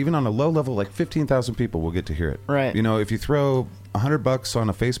music heard, even on a low level, like 15,000 people will get to hear it. Right. If you throw $100 on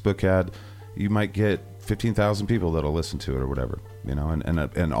a Facebook ad, you might get 15,000 people that'll listen to it or whatever.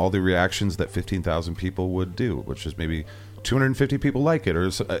 And all the reactions that 15,000 people would do, which is maybe 250 people like it,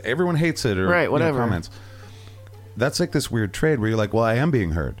 or everyone hates it, or whatever comments. That's like this weird trade where you're like, well, I am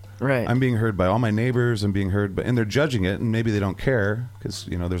being heard. Right. I'm being heard by all my neighbors. I'm being heard, and they're judging it, and maybe they don't care because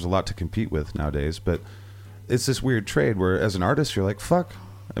there's a lot to compete with nowadays. But it's this weird trade where, as an artist, you're like, fuck.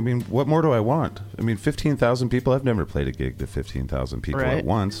 What more do I want? 15,000 people. I've never played a gig to 15,000 people at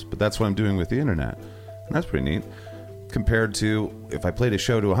once, but that's what I'm doing with the internet, and that's pretty neat. Compared to if I played a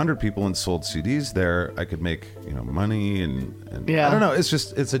show to 100 people and sold CDs there, I could make money and yeah. I don't know. It's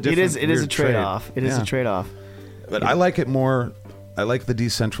just a different. It is a trade-off. It is a trade-off. But I like it more. I like the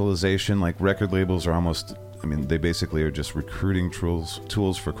decentralization. Like record labels are almost. They basically are just recruiting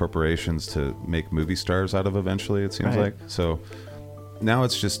tools for corporations to make movie stars out of eventually. It seems like so. Now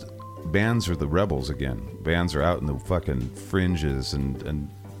it's just bands are the rebels again. Bands are out in the fucking fringes and.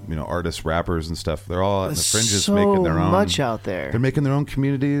 Artists, rappers, and stuff. They're all out in the fringes making their own. So much out there. They're making their own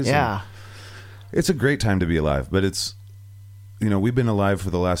communities. Yeah. It's a great time to be alive, but it's, we've been alive for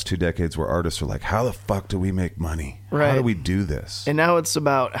the last 2 decades where artists are like, how the fuck do we make money? Right. How do we do this? And now it's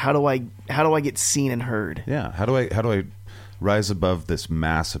about how do I get seen and heard? Yeah. How do I rise above this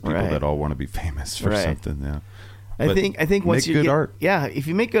mass of people that all want to be famous for something? Yeah. I think once you make good get, art. Yeah. If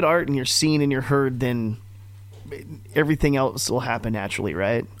you make good art and you're seen and you're heard, then everything else will happen naturally,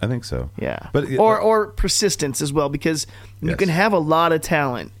 right? I think so. Yeah. But or persistence as well, because you can have a lot of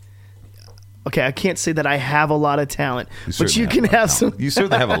talent. Okay, I can't say that I have a lot of talent, but you can have some. You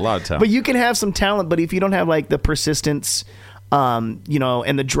certainly have a lot of talent. But you can have some talent, but if you don't have like the persistence, and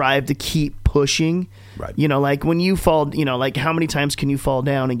the drive to keep pushing, right? Like when you fall, like how many times can you fall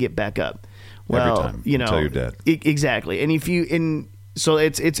down and get back up? Well, every time, until you're dead. Exactly. And so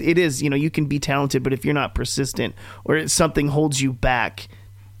it is, you can be talented, but if you're not persistent or something holds you back,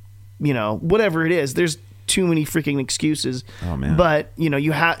 whatever it is, there's too many freaking excuses. Oh man. But,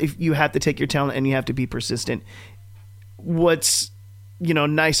 you have to take your talent and you have to be persistent. What's,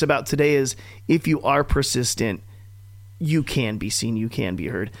 nice about today is if you are persistent, you can be seen, you can be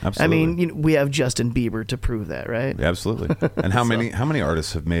heard. Absolutely. We have Justin Bieber to prove that, right? Absolutely. And how many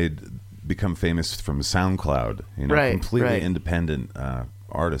artists have become famous from SoundCloud, completely independent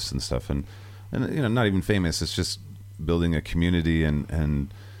artists and stuff, and not even famous. It's just building a community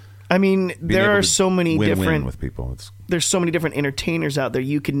and there are so many different with people. There's so many different entertainers out there.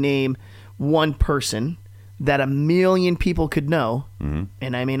 You can name one person that 1 million people could know,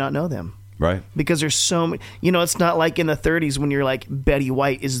 and I may not know them. Right. Because there's so many, it's not like in the 30s when you're like Betty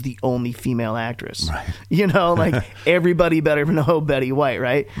White is the only female actress. Right. Like everybody better know Betty White,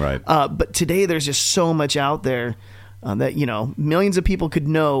 right? Right. But today there's just so much out there that, you know, millions of people could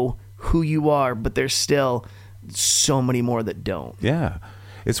know who you are, but there's still so many more that don't. Yeah.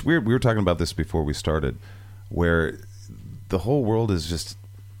 It's weird. We were talking about this before we started, where the whole world is just,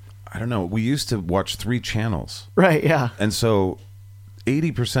 I don't know. We used to watch 3 channels. Right, yeah. And so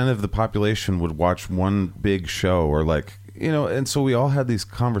 80% of the population would watch one big show, or like, you know, and so we all had these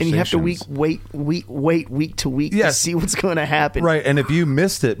conversations. And you have to wait week to week to see what's going to happen. Right, and if you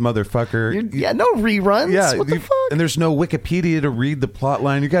missed it, motherfucker. No reruns. Yeah, what the fuck? And there's no Wikipedia to read the plot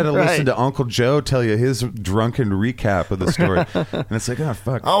line. You got to listen to Uncle Joe tell you his drunken recap of the story. And it's like, oh,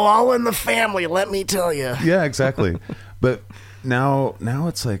 fuck. Oh, All in the Family, let me tell you. Yeah, exactly. But now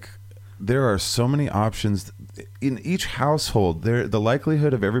it's like there are so many options. In each household, the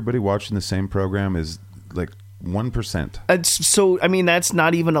likelihood of everybody watching the same program is like 1%. So, I mean, that's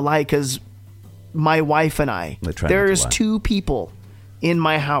not even a lie, because my wife and I, there's 2 people in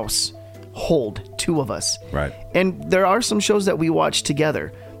my house, 2 of us. Right. And there are some shows that we watch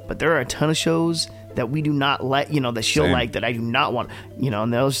together, but there are a ton of shows that we do not like, you know, that she'll like that I do not want, you know,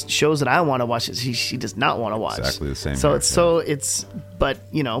 and those shows that I want to watch, she does not want to watch. Exactly the same. So but,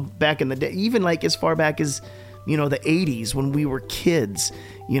 you know, back in the day, even like as far back as, you know, the 80s when we were kids,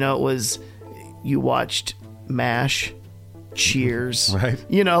 you know, it was, you watched MASH, Cheers, right?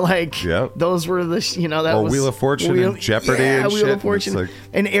 You know, like those were the, you know, that was Wheel of Fortune and Jeopardy and Wheel shit. of Fortune,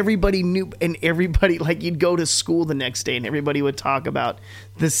 and everybody knew, and everybody, like, you'd go to school the next day and everybody would talk about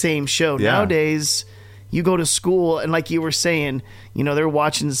the same show. Nowadays, you go to school and, like you were saying, you know, they're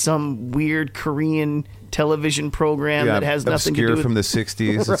watching some weird Korean television program that has nothing to do with from the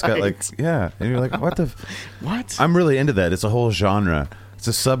 60s. It's got like, and you're like, what the what? I'm really into that. It's a whole genre. It's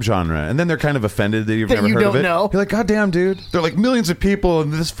a subgenre, and then they're kind of offended that you've never heard of it. Know. You're like, God damn, dude! They're like millions of people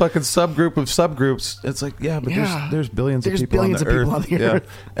in this fucking subgroup of subgroups. It's like, there's billions of people on the earth.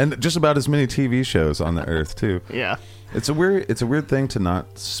 And just about as many TV shows on the earth too. Yeah, it's a weird thing to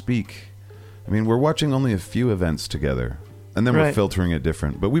not speak. I mean, we're watching only a few events together, and then we're filtering it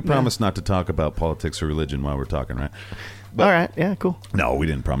different. But we promise not to talk about politics or religion while we're talking, right? But, all right, yeah, cool. No, we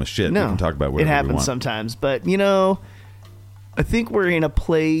didn't promise shit. No, we can talk about whatever it happens we want. sometimes, but you know. I think we're in a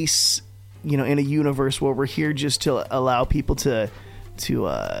place, you know, in a universe where we're here just to allow people to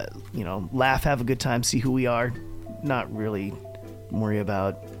you know, laugh, have a good time, see who we are, not really worry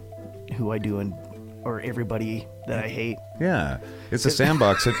about who I do or everybody that I hate. Yeah, it's a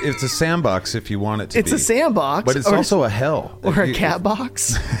sandbox. It's a sandbox if you want it to be. It's a sandbox, but it's also a hell or a cat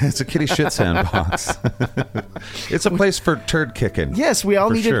box. It's a kitty shit sandbox. It's a place for turd kicking. Yes, we all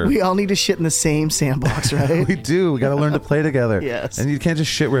need to shit in the same sandbox, right? We do. We got to learn to play together. Yes, and you can't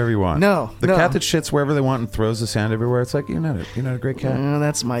just shit wherever you want. No, the cat that shits wherever they want and throws the sand everywhere. It's like, you're not a great cat. No,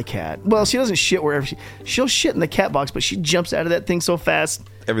 that's my cat. Well, she doesn't shit wherever she'll shit in the cat box, but she jumps out of that thing so fast.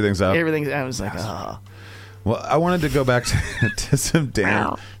 Everything's out. I was like, oh. Well, I wanted to go back to some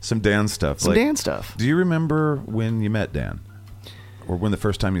Dan stuff. Dan stuff. Do you remember when you met Dan? Or when the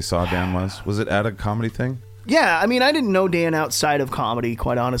first time you saw Dan was? Was it at a comedy thing? Yeah, I mean, I didn't know Dan outside of comedy,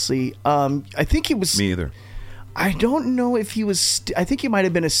 quite honestly. I think he was... Me either. I don't know if he was... I think he might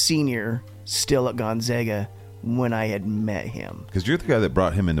have been a senior still at Gonzaga when I had met him. Because you're the guy that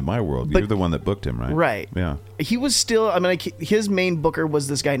brought him into my world. You're the one that booked him, right? Right. Yeah. He was still... I mean, like, his main booker was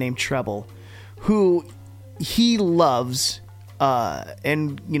this guy named Treble, who... he loves,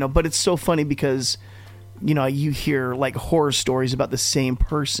 and, you know, but it's so funny because, you know, you hear like horror stories about the same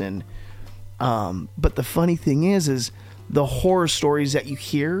person. But the funny thing is the horror stories that you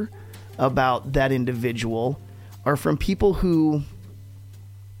hear about that individual are from people who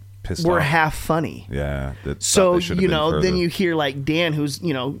were half funny. Yeah. So, you know, then you hear like Dan, who's,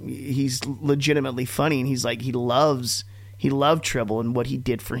 you know, he's legitimately funny, and he's like, he loved Treble and what he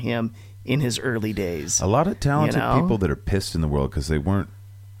did for him in his early days. A lot of talented people that are pissed in the world because they either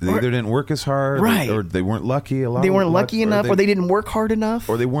didn't work as hard, or they weren't lucky. They weren't lucky enough, or they didn't work hard enough,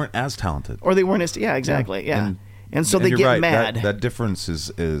 or they weren't as talented, or they weren't as exactly. And so they get mad. That difference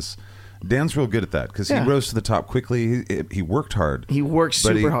is Dan's real good at that because he rose to the top quickly. He worked hard. He worked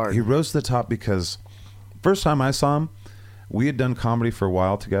super hard. He rose to the top because first time I saw him, we had done comedy for a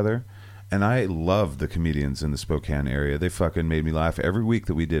while together. And I loved the comedians in the Spokane area. They fucking made me laugh every week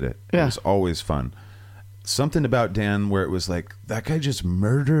that we did it. Yeah. It was always fun. Something about Dan where it was like, that guy just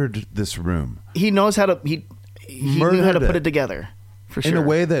murdered this room. He knows how to, he knew how to put it together, for sure. In a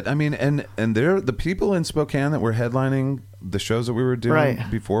way that, I mean, and they're the people in Spokane that were headlining the shows that we were doing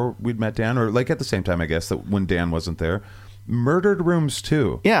before we'd met Dan, or like at the same time, I guess, that when Dan wasn't there, murdered rooms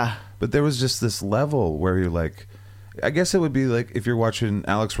too. Yeah. But there was just this level where you're like, I guess it would be like if you're watching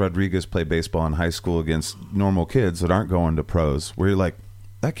Alex Rodriguez play baseball in high school against normal kids that aren't going to pros, where you're like,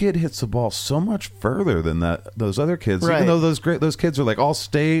 that kid hits the ball so much further than those other kids. Right. Even though those kids are like all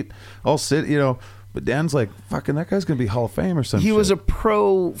state, all city, But Dan's like, fucking, that guy's going to be Hall of Fame or something. He was a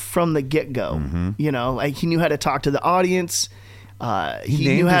pro from the get-go. Mm-hmm. Like he knew how to talk to the audience. He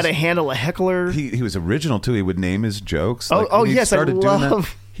knew how to handle a heckler. He was original, too. He would name his jokes. Yes, I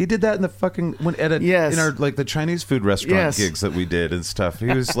love... He did that in the fucking in our like the Chinese food restaurant gigs that we did and stuff. He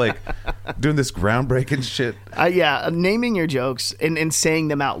was like doing this groundbreaking shit. Naming your jokes and saying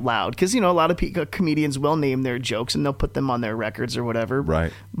them out loud, because a lot of comedians will name their jokes and they'll put them on their records or whatever.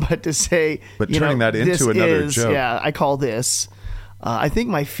 Right. But to say, turning that into another joke. Yeah, I call this. I think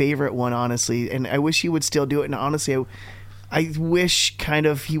my favorite one, honestly, and I wish he would still do it. And honestly, I wish kind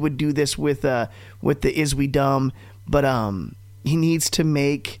of he would do this with the Is We Dumb, but he needs to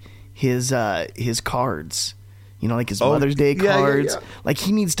make his cards, like his Mother's Day cards. Yeah. Like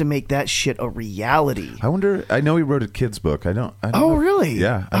he needs to make that shit a reality. I wonder. I know he wrote a kid's book. I don't. Oh, really?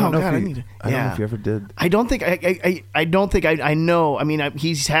 Yeah. I don't know if he ever did. I don't think. I know. I mean,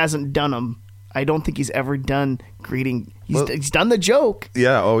 he hasn't done them. I don't think he's ever done greeting. He's done the joke.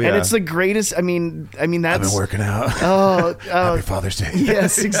 Yeah. Oh, yeah. And it's the greatest. I mean, that's. I've been working out. Happy Father's Day.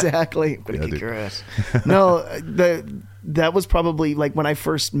 Yes, exactly. No, that was probably like when I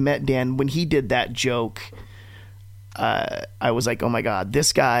first met Dan, when he did that joke. I was like, oh my God,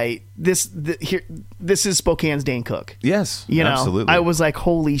 this guy, this is Spokane's Dane Cook. Yes, absolutely. I was like,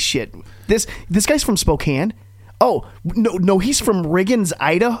 holy shit, this guy's from Spokane. Oh no, he's from Riggins,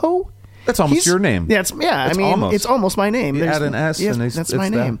 Idaho. That's almost your name. Yeah, it's almost my name. You add an S, and that's my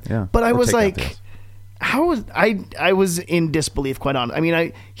name. Yeah. But I was like, how was I was in disbelief, quite honest. I mean,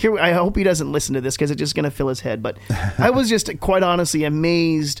 I hope he doesn't listen to this because it's just going to fill his head. But I was just quite honestly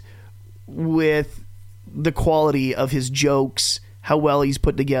amazed with the quality of his jokes, how well he's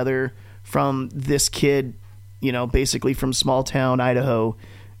put together from this kid, basically from small town Idaho,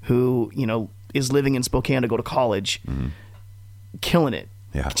 who is living in Spokane to go to college, killing it.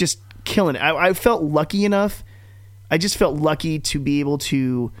 Yeah, just killing it. I felt lucky enough. I just felt lucky to be able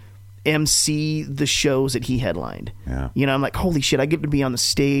to MC the shows that he headlined. Yeah. I'm like, holy shit, I get to be on the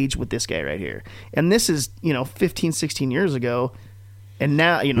stage with this guy right here. And this is, 15, 16 years ago. And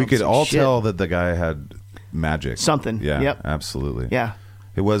now, we could all tell that the guy had magic. Something. Yeah, yep. Absolutely. Yeah.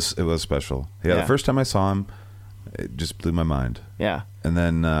 It was special. Yeah, the first time I saw him, it just blew my mind. Yeah. And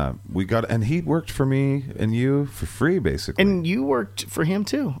then and he worked for me and you for free, basically. And you worked for him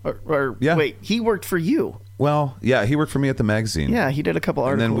too, or yeah. Wait, he worked for you. Well, yeah, he worked for me at the magazine. Yeah, he did a couple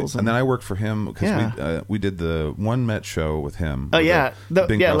articles. And then I worked for him because we did the One Met show with him. Oh yeah,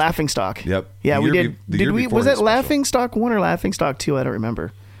 Laughing Stock. Yep. Yeah, we did. Did we? Was it Laughing Stock 1 or Laughing Stock 2? I don't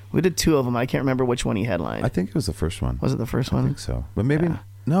remember. We did 2 of them. I can't remember which one he headlined. I think it was the first one. Was it the first one? I think so, but maybe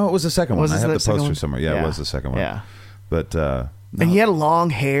no. It was the second one. I have the poster somewhere. Yeah, it was the second one. Yeah, but. No. And he had long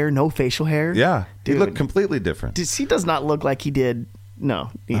hair, no facial hair. Yeah, dude, he looked completely different. He does not look like he did. No,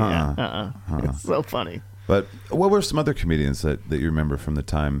 It's so funny. But what were some other comedians that you remember from the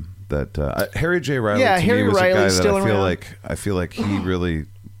time that Harry J. Riley? Yeah, to Harry me was Riley's a guy that still around. I feel like he really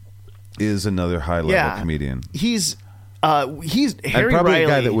is another high level comedian. He's Harry probably Riley, a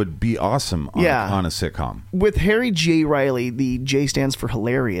guy that would be awesome on a sitcom. With Harry J. Riley, the J stands for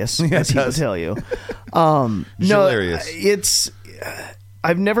hilarious, as he will tell you. Hilarious.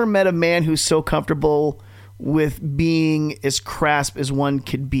 I've never met a man who's so comfortable with being as crass as one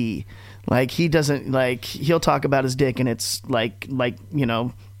could be. Like he doesn't he'll talk about his dick and it's like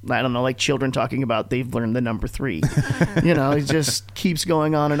I don't know, like children talking about they've learned the number 3. He just keeps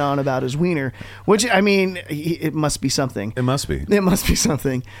going on and on about his wiener, which, I mean, it must be something. It must be. It must be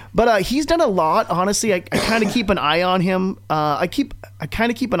something. But he's done a lot, honestly. I kind of keep an eye on him. I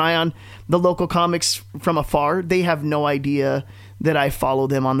kind of keep an eye on the local comics from afar. They have no idea that I follow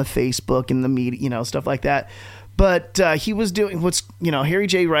them on the Facebook and the media, stuff like that. But he was doing Harry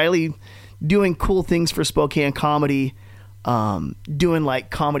J. Riley doing cool things for Spokane comedy. Doing like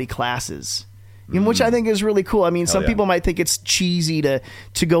comedy classes, which I think is really cool. I mean, some people might think it's cheesy to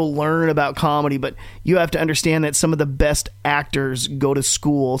go learn about comedy, but you have to understand that some of the best actors go to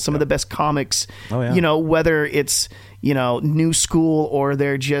school. Some of the best comics, whether it's new school or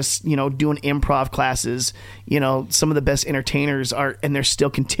they're just doing improv classes. Some of the best entertainers are, and they're still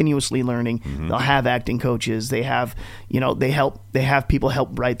continuously learning. Mm-hmm. They'll have acting coaches. They have they have people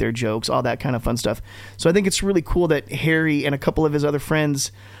help write their jokes, all that kind of fun stuff. So I think it's really cool that Harry and a couple of his other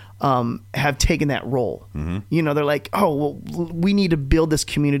friends have taken that role. Mm-hmm. They're like, oh, well, we need to build this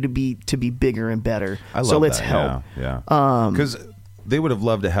community to be bigger and better. So let's help. Yeah. Because they would have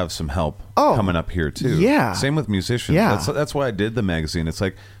loved to have some help coming up here too. Yeah. Same with musicians. Yeah. That's why I did the magazine. It's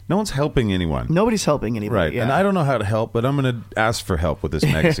like No one's helping anyone. Nobody's helping anybody. Right. Yeah. And I don't know how to help, but I'm going to ask for help with this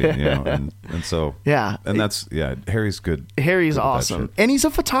magazine, and so. Yeah. And that's, Harry's good. Harry's good awesome. And he's a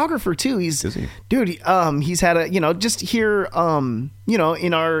photographer too. Is he? Dude, he's had just here,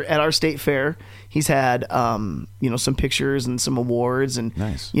 at our state fair, he's had, some pictures and some awards, and,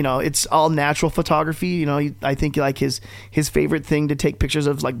 nice. It's all natural photography. I think like his favorite thing to take pictures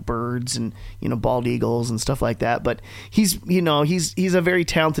of like birds and, bald eagles and stuff like that. But he's a very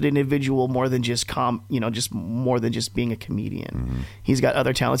talented individual, more than just more than just being a comedian. Mm-hmm. He's got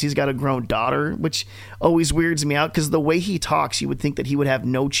other talents. He's got a grown daughter, which always weirds me out because the way he talks, you would think that he would have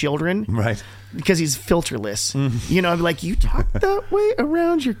no children. Right. Because he's filterless. I'd be like, you talk that way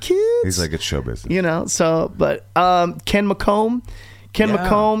around your kids? He's like, it's show business. But Ken McComb.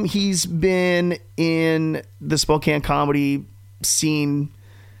 McComb, he's been in the Spokane comedy scene.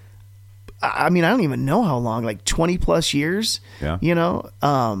 I mean, I don't even know how long, like 20 plus years. Yeah.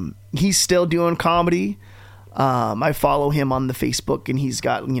 He's still doing comedy. I follow him on the Facebook, and he's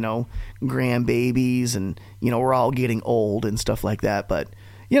got, grandbabies, and, we're all getting old and stuff like that. But,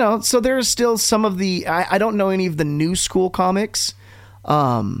 so there's still some of the, I don't know any of the new school comics.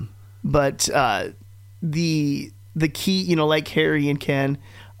 But the key, like Harry and Ken,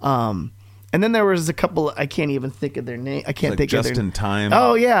 and then there was a couple, I can't even think of their name. I can't think of their name. Just in Time.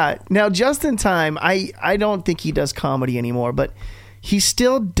 Oh yeah. Now Just in Time, I don't think he does comedy anymore, but he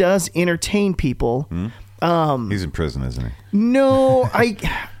still does entertain people. He's in prison, isn't he? No,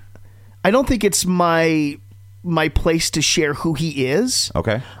 I don't think it's my place to share who he is.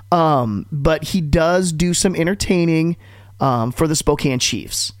 Okay. But he does do some entertaining for the Spokane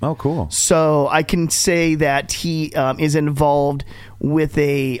Chiefs. Oh, cool. So I can say that he is involved with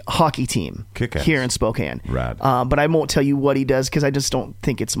a hockey team here in Spokane. Rad. But I won't tell you what he does because I just don't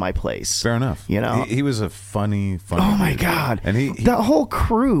think it's my place. Fair enough. He was a funny. Oh my God. And that whole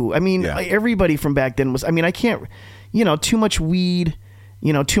crew. I mean, everybody from back then was. I mean, I can't. Too much weed.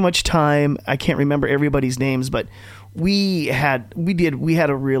 Too much time. I can't remember everybody's names, but we had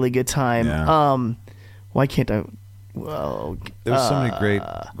a really good time. Yeah. Why can't I? Well, there was so many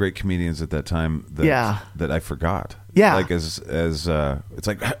great comedians at that time that I forgot. Yeah, like as it's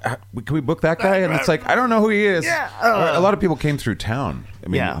like, can we book that guy? And it's like, I don't know who he is. Yeah, a lot of people came through town. I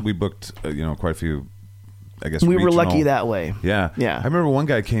mean, we booked quite a few. I guess we were lucky that way. Yeah. I remember one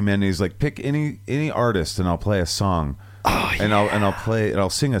guy came in and he's like, pick any artist and I'll play a song. And I'll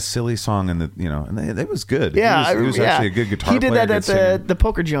sing a silly song, and and it was good. Yeah, he was actually a good guitar player. He did that at the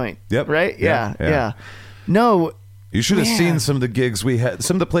poker joint. Yep. Right. Yeah. No. You should have seen some of the gigs we had,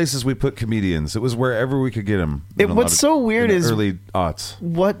 some of the places we put comedians. It was wherever we could get them. What's so weird is early aughts.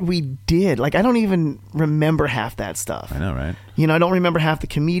 What we did. Like, I don't even remember half that stuff. I know, right? I don't remember half the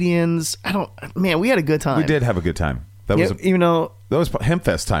comedians. Man, we had a good time. We did have a good time. That was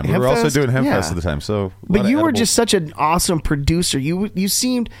Hempfest time. We were also doing Hempfest at the time. So, but you were just such an awesome producer. You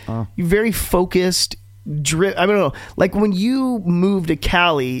seemed very focused. I don't know. Like when you moved to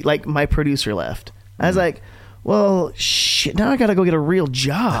Cali, like my producer left. I was like, well, shit, now I got to go get a real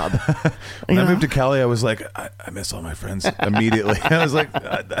job. When I moved to Cali, I was like, I miss all my friends immediately. I was like,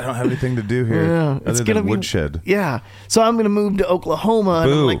 I don't have anything to do here other than woodshed. Yeah. So I'm going to move to Oklahoma.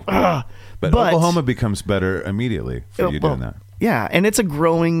 Boo. And I'm like, ugh. But Oklahoma becomes better immediately for you doing that. Yeah. And it's a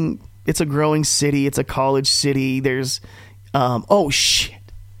growing city. It's a college city. There's, shit.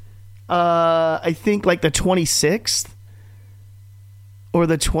 I think like the 26th or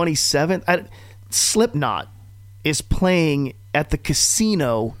the 27th, Slipknot is playing at the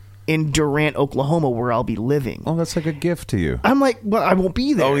casino in Durant, Oklahoma, where I'll be living. Oh, that's like a gift to you. I'm like, well, I won't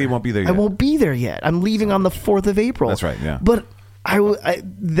be there. Oh, you won't be there yet. I won't be there yet. I'm leaving on the 4th of April. That's right, yeah. But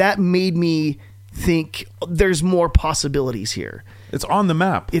that made me think there's more possibilities here. It's on the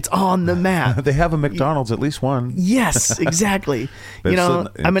map. It's on the map. They have a McDonald's, at least one. Yes, exactly.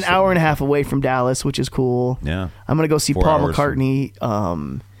 I'm an hour and a half away from Dallas, which is cool. Yeah. I'm going to go see Paul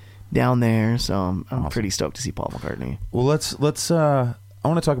McCartney down there, so I'm pretty stoked to see Paul McCartney. Well, let's I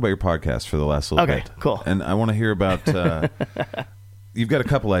want to talk about your podcast for the last little bit. Okay, cool. And I want to hear about you've got a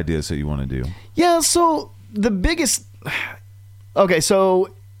couple ideas that you want to do. Yeah, so the biggest so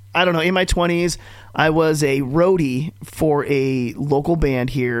I don't know, in my 20s, I was a roadie for a local band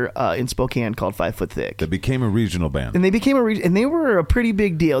here in Spokane called 5 Foot Thick. That became a regional band. And they became and they were a pretty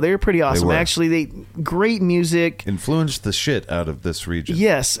big deal. They were pretty awesome. Actually, great music. Influenced the shit out of this region.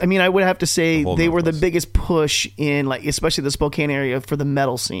 Yes. I mean, I would have to say they were the biggest push in, like, especially the Spokane area for the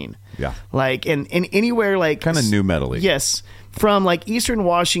metal scene. Yeah. Like, and anywhere like... kind of new metal-y. Yes. From like Eastern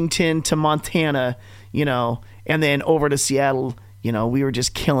Washington to Montana, and then over to Seattle, we were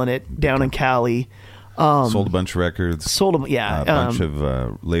just killing it down in Cali. Sold a bunch of records. Sold them, yeah. A bunch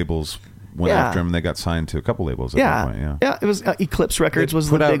of labels went after him. They got signed to a couple labels at that point. Yeah, it was Eclipse Records was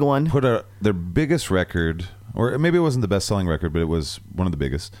the big one. Their biggest record, or maybe it wasn't the best-selling record, but it was one of the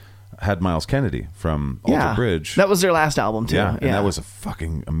biggest, had Miles Kennedy from Alter Bridge. That was their last album, too. Yeah, and that was a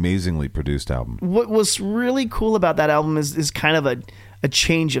fucking amazingly produced album. What was really cool about that album is kind of a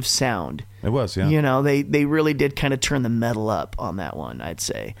change of sound. It was, yeah. You know, they really did kind of turn the metal up on that one, I'd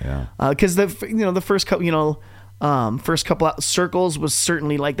say. Yeah. Because the first couple Circles was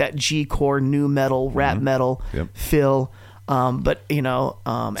certainly like that G-core new metal, rap metal feel. But still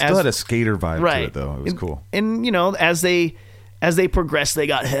had a skater vibe to it, though. It was cool. And as they progressed, they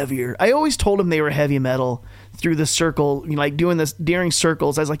got heavier. I always told them they were heavy metal through the circle, like doing this during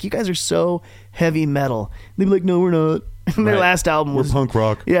Circles. I was like, you guys are so heavy metal. They'd be like, no, we're not. And their last album was punk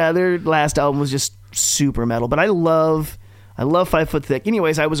rock. Yeah, their last album was just super metal. But I love 5 Foot Thick.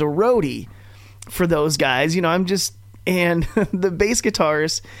 Anyways, I was a roadie for those guys. And the bass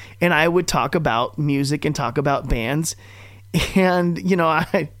guitarist and I would talk about music and talk about bands. And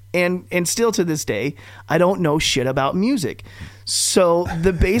and still to this day, I don't know shit about music. So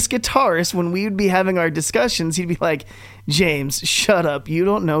the bass guitarist, when we would be having our discussions, he'd be like, James, shut up. You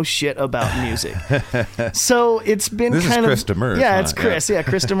don't know shit about music. So it's been this kind is Chris Demers. Yeah, it's Chris. Yeah,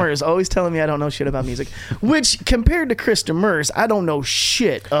 Chris Demers always telling me I don't know shit about music. Which, compared to Chris Demers, I don't know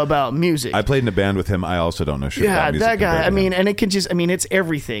shit about music. I played in a band with him. I also don't know shit about music. Yeah, that guy. And it can just, it's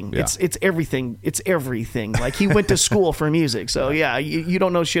everything. Yeah. It's everything. It's everything. Like, he went to school for music. So, yeah, you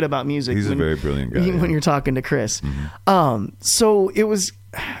don't know shit about music. He's a very brilliant guy. When you're talking to Chris. So it was,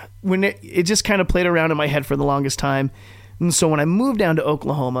 when it just kind of played around in my head for the longest time. And so when I moved down to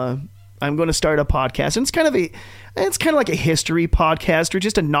Oklahoma, I'm going to start a podcast. And it's kind of like a history podcast or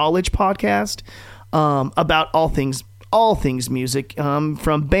just a knowledge podcast about all things music,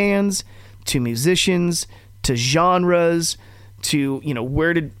 from bands to musicians to genres to,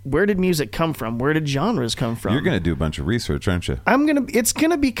 where did music come from? Where did genres come from? You're going to do a bunch of research, aren't you? It's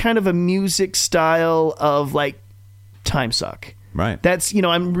going to be kind of a music style of like Time Suck. Right. That's,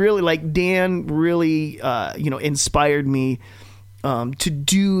 I'm really like Dan really, inspired me to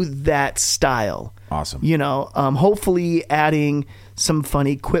do that style. Awesome. Hopefully adding some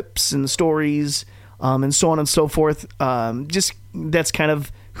funny quips and stories and so on and so forth. Just that's kind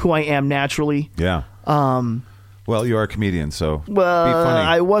of who I am naturally. Yeah. Well, you are a comedian, so be funny.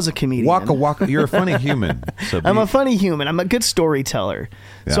 I was a comedian. Waka. You're a funny human. So I'm a funny human. I'm a good storyteller.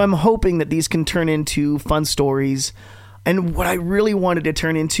 Yeah. So I'm hoping that these can turn into fun stories. And what I really wanted to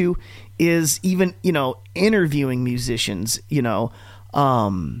turn into is even, interviewing musicians, going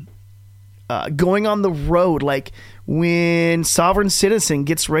on the road. Like when Sovereign Citizen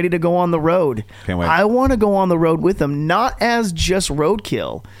gets ready to go on the road, Can't wait. I want to go on the road with them, not as just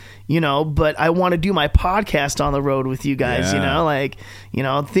roadkill, but I want to do my podcast on the road with you guys,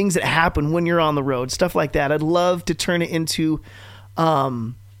 Yeah. Things that happen when you're on the road, stuff like that. I'd love to turn it into,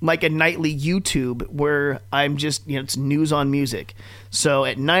 like a nightly YouTube where I'm just, it's news on music. So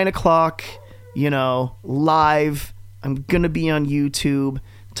at 9:00, live, I'm going to be on YouTube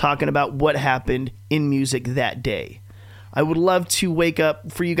talking about what happened in music that day. I would love to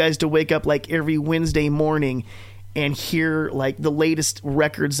for you guys to wake up like every Wednesday morning and hear like the latest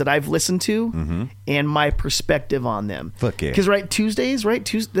records that I've listened to and my perspective on them. Fuck yeah. Because Tuesdays,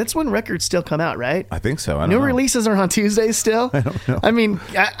 that's when records still come out, right? I think so. I don't New know. releases are on Tuesdays still. I don't know. I mean,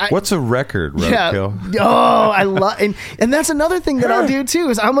 What's a record, Roadkill? Yeah. Oh, I love, and that's another thing that I'll do too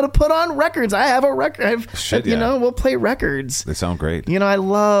is I'm going to put on records. I have a record. We'll play records. They sound great. I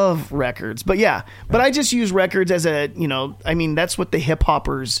love records, but I just use records as that's what the hip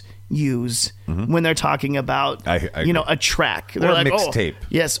hoppers use when they're talking about a track. They're like mixtape.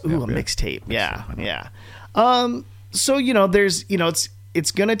 Yes, a mixtape. Yeah. So there's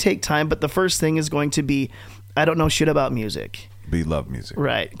it's gonna take time, but the first thing is going to be I don't know shit about music. But you love music,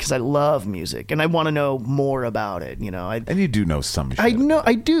 right? Because I love music and I want to know more about it. And you do know some shit. I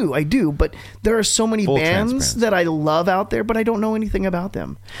do. But there are so many bands that I love out there, but I don't know anything about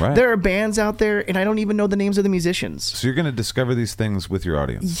them. Right. There are bands out there, and I don't even know the names of the musicians. So you're going to discover these things with your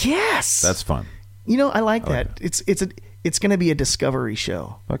audience. Yes, that's fun. I like that. It's going to be a discovery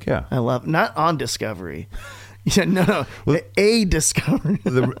show. Fuck yeah! I love not on Discovery. Yeah, no. Well, a Discovery.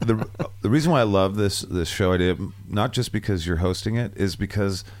 the reason why I love this show idea, not just because you're hosting it, is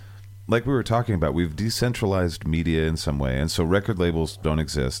because, like we were talking about, we've decentralized media in some way, and so record labels don't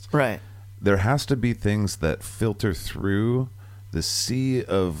exist. Right. There has to be things that filter through the sea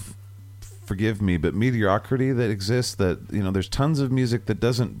of forgive me, but mediocrity that exists, that, you know, there's tons of music that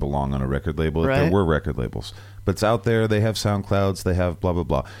doesn't belong on a record label if Right. there were record labels. But it's out there, they have SoundClouds, they have blah, blah,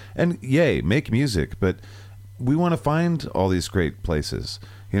 blah. And yay, make music, but we want to find all these great places.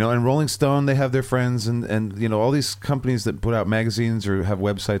 You know, and Rolling Stone, they have their friends, and you know, all these companies that put out magazines or have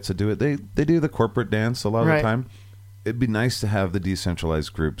websites that do it, they do the corporate dance a lot of Right. the time. It'd be nice to have the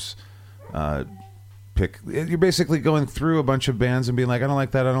decentralized groups pick. You're basically going through a bunch of bands and being like, I don't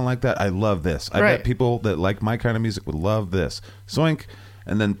like that, I don't like that, I love this. I Right. bet people that like my kind of music would love this. Zoink,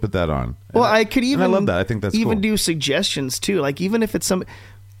 and then put that on. Well, And I could even. and I love that. I think that's even cool. do suggestions too. Like even if it's some,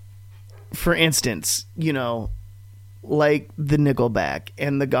 for instance, you know, like the Nickelback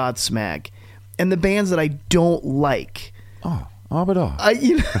and the Godsmack, and the bands that I don't like. But I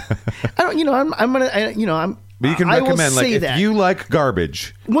don't. You know, I'm gonna. I'm. But you can I will recommend, like, say if that. you like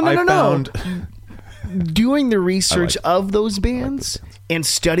garbage. Well, no, I no, found no. Doing the research I like- of those bands and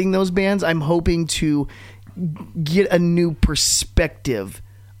studying those bands, I'm hoping to get a new perspective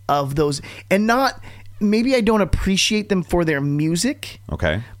of those, and not. Maybe I don't appreciate them for their music.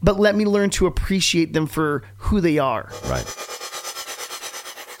 Okay. But let me learn to appreciate them for who they are. Right.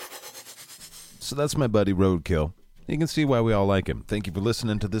 So that's my buddy Roadkill. You can see why we all like him. Thank you for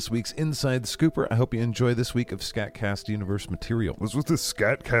listening to this week's Inside Scooper. I hope you enjoy this week of SKATCAST Universe material. What's with this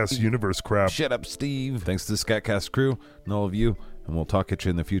SKATCAST universe crap? Shut up, Steve. Thanks to the SKATCAST crew and all of you, and we'll talk at you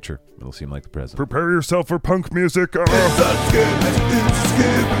in the future. It'll seem like the present. Prepare yourself for punk music.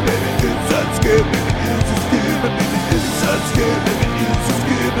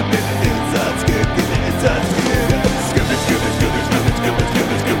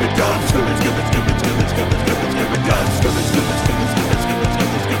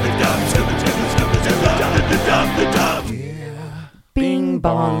 Bing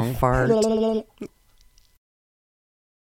bong fart.